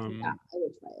 Yeah, I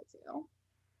would try it too.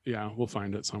 Yeah, we'll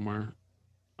find it somewhere.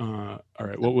 All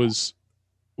right. What was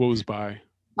buy?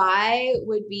 Buy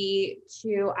would be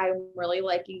I'm really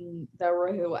liking the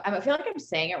Rahua. I feel like I'm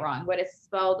saying it wrong, but it's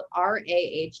spelled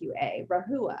Rahua.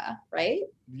 Rahua, right?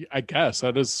 I guess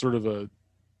that is sort of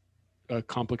a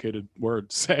complicated word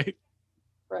to say.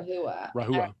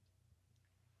 Rahua.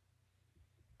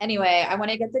 Anyway, I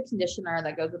want to get the conditioner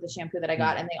that goes with the shampoo that I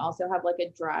got, and they also have like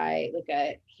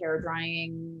a hair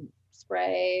drying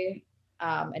spray,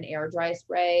 an air dry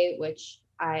spray, which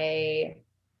I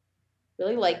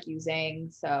really like using.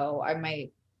 So I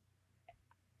might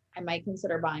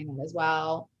consider buying that as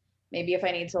well. Maybe if I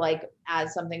need to like add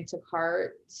something to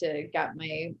cart to get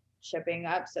my shipping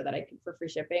up so that I can for free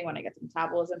shipping when I get the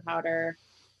metabolism powder.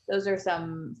 Those are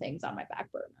some things on my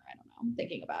back burner. I don't know. I'm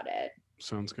thinking about it.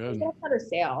 Sounds good. It's another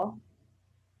sale.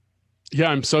 Yeah,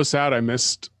 I'm so sad I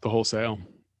missed the whole sale.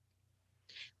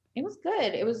 It was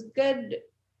good.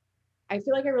 I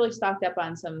feel like I really stocked up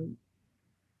on some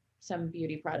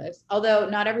beauty products, although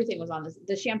not everything was on this.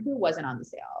 The shampoo wasn't on the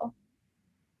sale.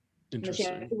 Interesting.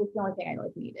 The shampoo was the only thing I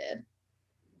like needed.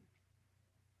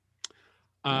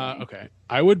 Okay.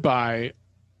 I would buy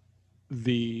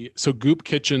so Goop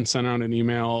Kitchen sent out an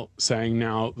email saying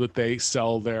now that they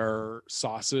sell their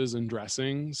sauces and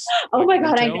dressings. Oh my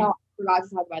God, retail. I know. I forgot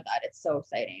to talk about that. It's so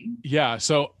exciting. Yeah.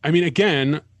 So, I mean,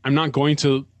 again, I'm not going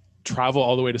to travel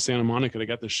all the way to Santa Monica to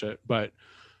get this shit, but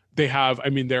they have,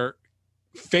 they're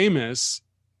famous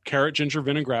carrot ginger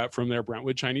vinaigrette from their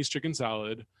Brentwood Chinese chicken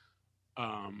salad.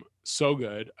 So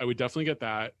good. I would definitely get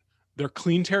that. Their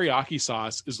clean teriyaki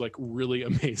sauce is like really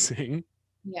amazing.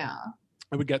 Yeah.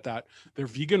 I would get that. Their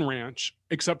vegan ranch,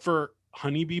 except for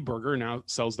Honeybee Burger now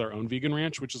sells their own vegan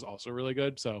ranch, which is also really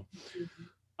good. So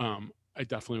I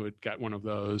definitely would get one of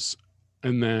those.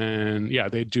 And then, yeah,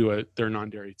 they do their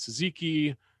non-dairy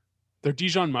tzatziki, their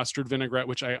Dijon mustard vinaigrette,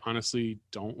 which I honestly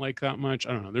don't like that much.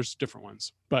 I don't know. There's different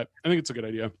ones, but I think it's a good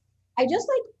idea. I just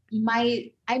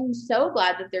I'm so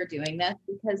glad that they're doing this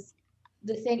because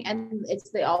the thing, and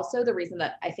it's also the reason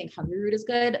that I think Hungry Root is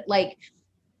good. Like,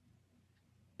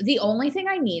 the only thing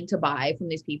I need to buy from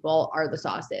these people are the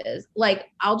sauces. Like,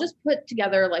 I'll just put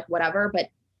together like whatever, but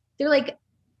they're like,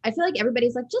 I feel like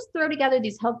everybody's like, just throw together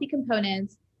these healthy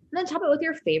components and then top it with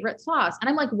your favorite sauce. And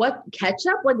I'm like, what,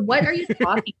 ketchup? Like, what are you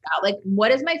talking about? Like,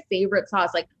 what is my favorite sauce?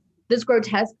 Like this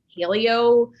grotesque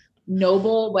paleo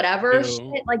noble, whatever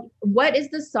shit. Like, what is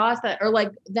the sauce that, or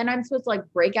like, then I'm supposed to like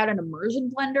break out an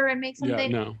immersion blender and make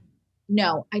something? Yeah,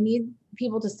 no, I need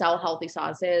people to sell healthy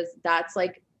sauces. That's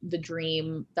like the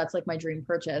dream. That's like my dream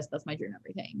purchase. That's my dream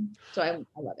everything. So I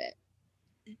love it.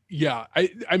 Yeah, I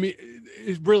mean,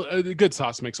 it's really a good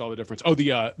sauce makes all the difference. Oh,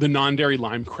 the non-dairy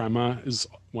lime crema is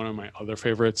one of my other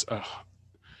favorites.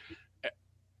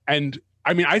 And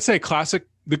I mean, I'd say classic.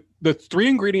 The 3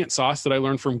 ingredient sauce that I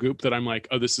learned from Goop that I'm like,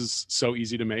 oh, this is so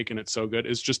easy to make and it's so good,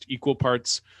 is just equal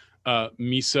parts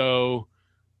miso,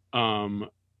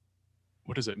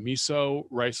 what is it? Miso,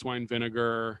 rice wine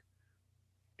vinegar,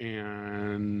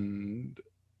 and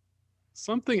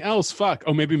something else.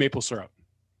 Oh, maybe maple syrup.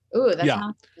 Ooh, that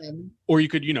sounds good. Or you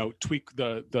could, tweak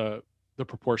the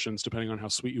proportions depending on how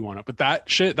sweet you want it. But that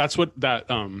shit, that's what that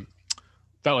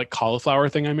like cauliflower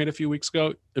thing I made a few weeks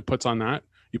ago, it puts on that.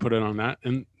 You put it on that,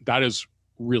 and that is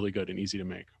really good and easy to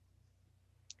make.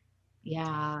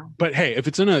 Yeah. But hey, if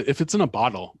it's in a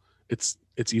bottle, it's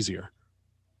easier.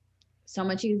 So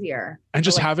much easier. And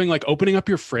just having like opening up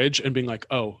your fridge and being like,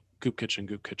 oh, Goop Kitchen,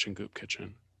 Goop Kitchen, Goop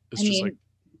Kitchen. It's just like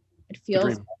it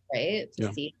feels great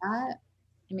to see that.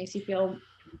 It makes you feel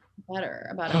better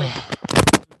about everything.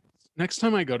 Next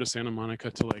time I go to Santa Monica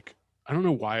to like, I don't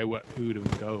know who to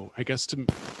go. I guess to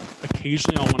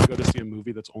occasionally I'll want to go to see a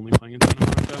movie that's only playing in Santa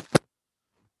Monica.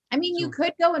 I mean, you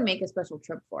could go and make a special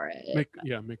trip for it.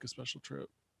 Make a special trip.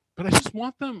 But I just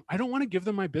want them. I don't want to give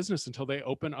them my business until they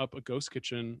open up a ghost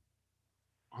kitchen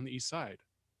on the east side.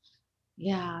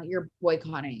 Yeah, you're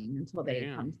boycotting until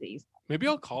they come to the east side. Maybe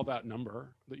I'll call that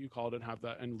number that you called and have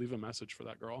that and leave a message for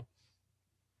that girl.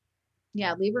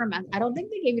 Yeah, leave her a message. I don't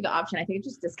think they gave you the option. I think it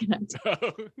just disconnected.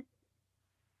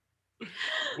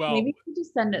 Well, maybe you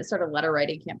just send a sort of letter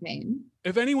writing campaign.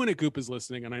 If anyone at Goop is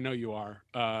listening, and I know you are,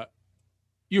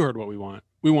 you heard what we want.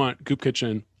 We want Goop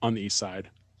Kitchen on the east side.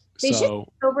 They should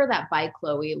over that By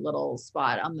Chloe little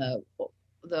spot on the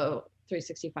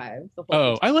 365.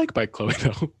 I like By Chloe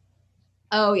though.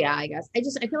 Oh yeah, I guess. I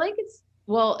feel like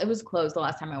it was closed the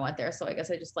last time I went there, so I guess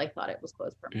I just thought it was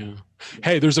closed permanently. Yeah.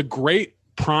 Hey, there's a great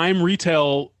prime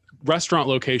retail restaurant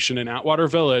location in Atwater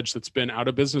Village that's been out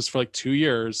of business for like 2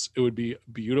 years, it would be a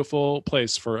beautiful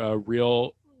place for a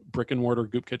real brick and mortar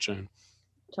Goop kitchen.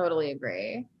 Totally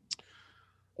agree.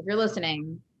 If you're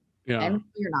listening, yeah, and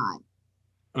you're not.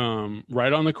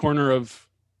 Right on the corner of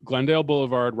Glendale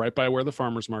Boulevard, right by where the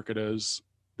farmers market is.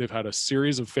 They've had a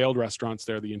series of failed restaurants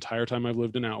there the entire time I've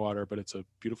lived in Atwater, but it's a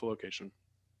beautiful location.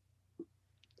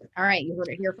 All right, you heard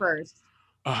it here first.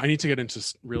 I need to get into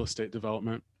real estate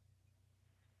development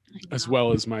as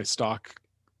well as my stock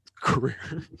career.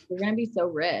 You're going to be so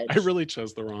rich. I really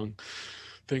chose the wrong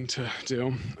thing to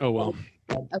do. Oh, well.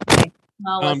 Okay.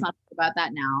 Well, let's not talk about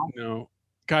that now. No.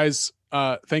 Guys,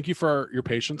 thank you for your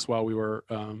patience while we were,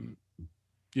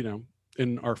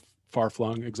 in our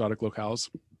far-flung exotic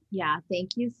locales. Yeah,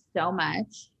 thank you so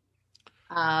much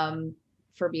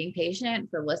for being patient,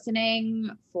 for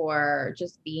listening, for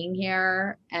just being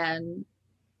here and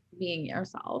being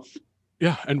yourself.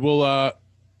 Yeah, and we'll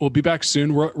be back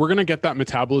soon. We're gonna get that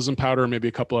metabolism powder and maybe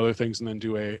a couple other things, and then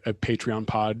do a Patreon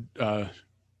pod,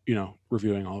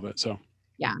 reviewing all of it. So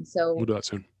yeah, so we'll do that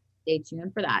soon. Stay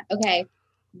tuned for that. Okay.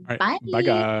 All right. Bye,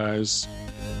 guys.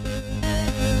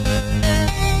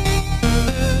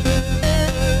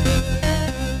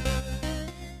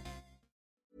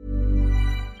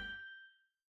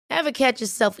 Ever catch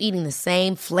yourself eating the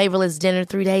same flavorless dinner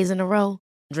 3 days in a row?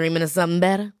 Dreaming of something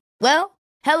better? Well,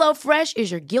 HelloFresh is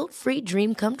your guilt-free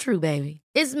dream come true, baby.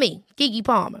 It's me, Keke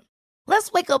Palmer.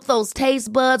 Let's wake up those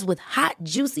taste buds with hot,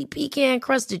 juicy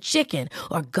pecan-crusted chicken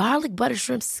or garlic butter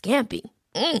shrimp scampi.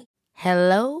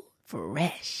 Hello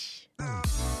Fresh.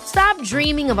 Stop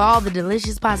dreaming of all the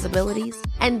delicious possibilities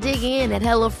and dig in at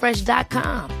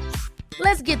HelloFresh.com.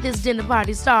 Let's get this dinner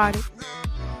party started.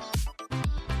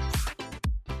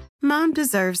 Mom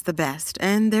deserves the best,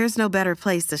 and there's no better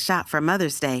place to shop for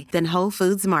Mother's Day than Whole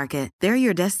Foods Market. They're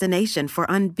your destination for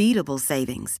unbeatable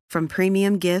savings, from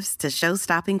premium gifts to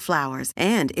show-stopping flowers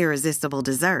and irresistible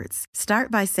desserts. Start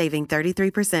by saving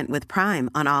 33% with Prime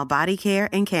on all body care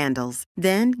and candles.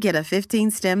 Then get a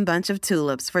 15-stem bunch of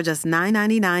tulips for just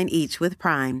 $9.99 each with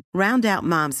Prime. Round out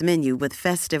Mom's menu with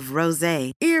festive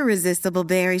rosé, irresistible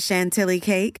berry chantilly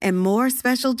cake, and more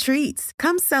special treats.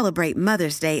 Come celebrate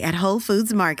Mother's Day at Whole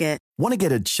Foods Market. Want to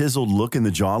get a chiseled look in the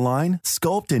jawline?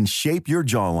 Sculpt and shape your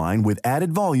jawline with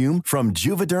added volume from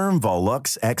Juvederm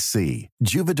Volux XC.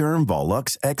 Juvederm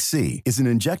Volux XC is an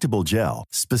injectable gel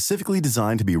specifically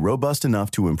designed to be robust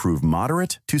enough to improve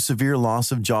moderate to severe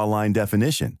loss of jawline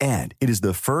definition. And it is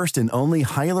the first and only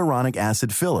hyaluronic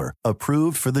acid filler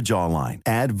approved for the jawline.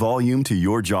 Add volume to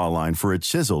your jawline for a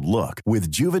chiseled look with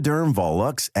Juvederm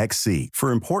Volux XC.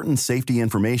 For important safety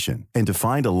information and to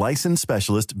find a licensed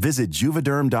specialist, visit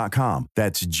Juvederm.com.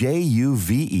 That's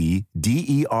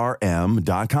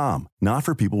Juvederm.com. Not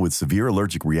for people with severe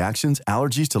allergic reactions,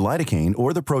 allergies to lidocaine,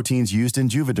 or the proteins used in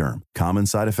Juvederm. Common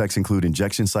side effects include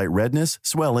injection site redness,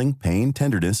 swelling, pain,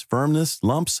 tenderness, firmness,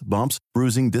 lumps, bumps,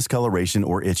 bruising, discoloration,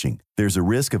 or itching. There's a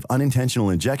risk of unintentional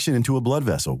injection into a blood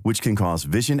vessel, which can cause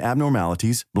vision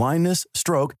abnormalities, blindness,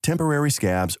 stroke, temporary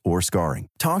scabs, or scarring.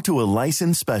 Talk to a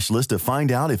licensed specialist to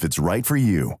find out if it's right for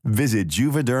you. Visit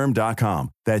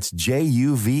Juvederm.com. That's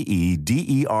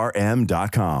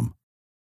Juvederm.com.